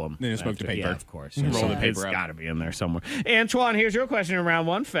then poem. then smoke the after. paper. Yeah, of course. Roll the paper It's up. got to be in there somewhere. Antoine, here's your question in round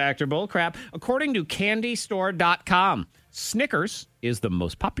 1. Factor Bullcrap. According to CandyStore.com, Snickers is the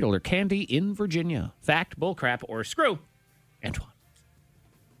most popular candy in Virginia. Fact, bullcrap, or screw? Antoine.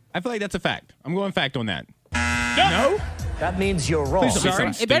 I feel like that's a fact. I'm going fact on that. No? That means you're wrong. Please don't be Sorry?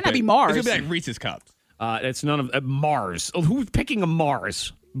 something It better not stupid. be Mars. It's going to be like Reese's Cups. It's none of Mars. Oh, who's picking a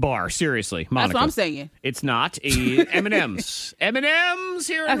Mars bar? Seriously, Monica. That's what I'm saying. It's not M&M's. M&M's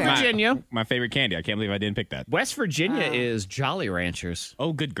here in Okay. Virginia. My favorite candy. I can't believe I didn't pick that. West Virginia is Jolly Ranchers.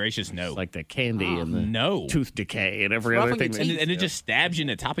 Oh, good gracious, no. It's like the candy and the no. tooth decay and every It's other rough on thing. your And, teeth. and it just stabs you in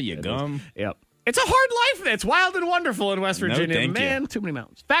the top of your gum. Yep. It's a hard life. It's wild and wonderful in West No, Virginia. thank you. Man, too many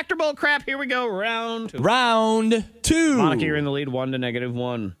mountains. Factor bull crap. Here we go. Round 2. Round 2. Monica, you're in the lead 1 to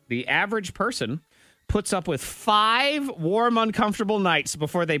 -1. The average person puts up with 5 warm, uncomfortable nights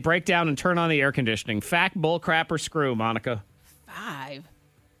before they break down and turn on the air conditioning. Fact, bull crap, or screw, Monica? 5.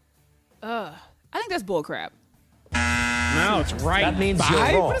 I think that's bullcrap. No, it's right. That means 5?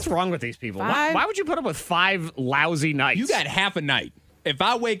 you're wrong. What is wrong with these people? Why, 5? why would you put up with 5 lousy nights? You got half a night. If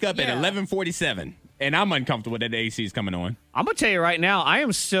I wake up at 11:47 and I'm uncomfortable that the AC is coming on. I'm going to tell you right now,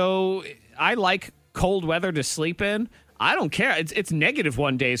 I like cold weather to sleep in. I don't care. It's negative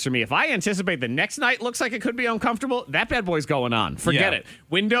one days for me. If I anticipate the next night looks like it could be uncomfortable, that bad boy's going on. Forget Yeah. it.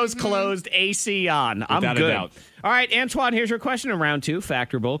 Windows closed, AC on. I'm Without a good. doubt. All right, Antoine, here's your question in round 2.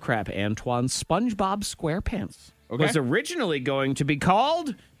 Factor bull crap. Antoine, SpongeBob SquarePants was originally going to be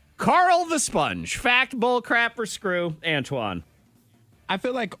called Carl the Sponge. Fact, bull crap, or screw, Antoine? I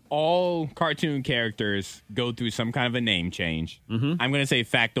feel like all cartoon characters go through some kind of a name change. I'm going to say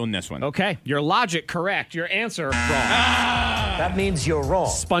fact on this one. Okay, your logic correct. Your answer wrong. That means you're wrong.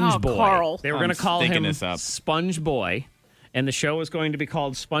 Sponge Oh, Boy. Carl. They were I'm going to call thinking him this up. Sponge Boy, and the show was going to be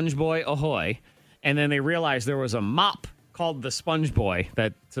called Sponge Boy Ahoy. And then they realized there was a mop called the Sponge Boy,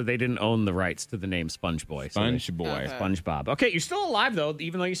 so they didn't own the rights to the name Sponge Boy. So Sponge Boy. SpongeBob. Okay, you're still alive though,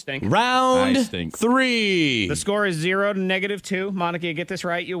 even though you stink. Round I stink. 3. The score is 0 to -2. Monica, you get this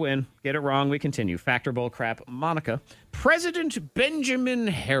right, you win. Get it wrong, we continue. Factor bull crap. Monica, President Benjamin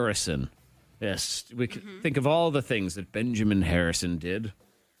Harrison. Yes, we can think of all the things that Benjamin Harrison did.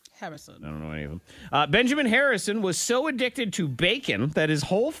 Harrison. I don't know any of them. Benjamin Harrison was so addicted to bacon that his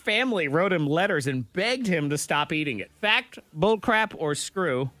whole family wrote him letters and begged him to stop eating it. Fact, bullcrap, or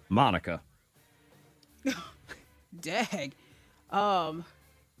screw? Monica. Dag.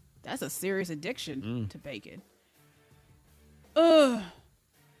 That's a serious addiction to bacon.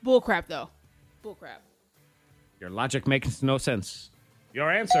 Bullcrap, though. Bullcrap. Your logic makes no sense. Your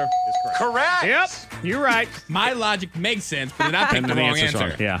answer is correct. Yep, you're right. My logic makes sense, but then I picked the wrong answer's answer.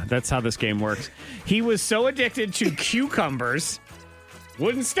 wrong. Yeah, that's how this game works. He was so addicted to cucumbers,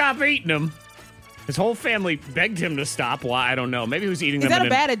 wouldn't stop eating them. His whole family begged him to stop. Why? I don't know. Maybe he was eating them. Is that a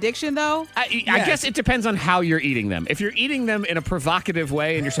bad addiction, though? I guess it depends on how you're eating them. If you're eating them in a provocative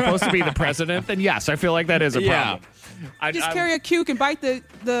way and you're supposed to be the president, then yes, I feel like that is a problem. Just carry a cuke and bite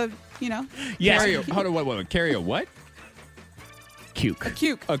the Yes. Hold on, wait. Carry a what? Cuke. A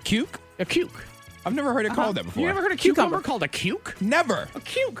cuke. A cuke? A cuke. I've never heard it called that before. You never heard a cucumber called a cuke? Never. A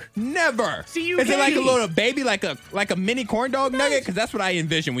cuke. Never. C-U-K-E. Is it like a little baby, like a mini corn dog nugget? Because that's what I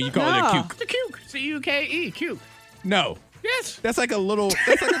envision when you call it a cuke. It's a cuke. C-U-K-E. Cuke. No. Yes. That's like a corn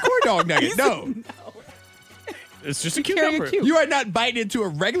dog nugget. No. It's just a cucumber. You are not biting into a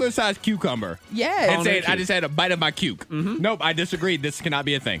regular sized cucumber. Yes. And saying, I just had a bite of my cuke. Nope, I disagree. This cannot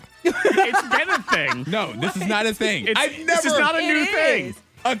be a thing. It's been a thing. No, this is not a thing. This is not a new thing.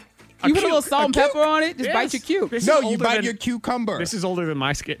 You put a little salt and pepper on it, just bite your cuke. No, you bite your cucumber. This is older than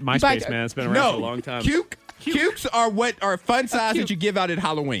MySpace, man. It's been around for a long time. Cukes are fun size that you give out at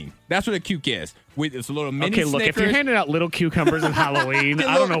Halloween. That's what a cuke is. It's a little mini Snickers. Look, if you're handing out little cucumbers at Halloween,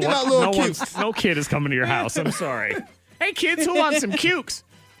 I don't know what. No kid is coming to your house. I'm sorry. Hey, kids, who wants some cukes?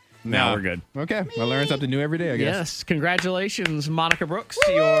 Now we're good. Okay. I learn something new every day, I guess. Yes. Congratulations, Monica Brooks.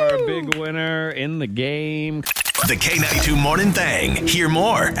 You're a big winner in the game. The K92 Morning Thing. Hear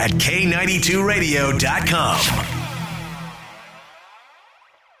more at K92Radio.com.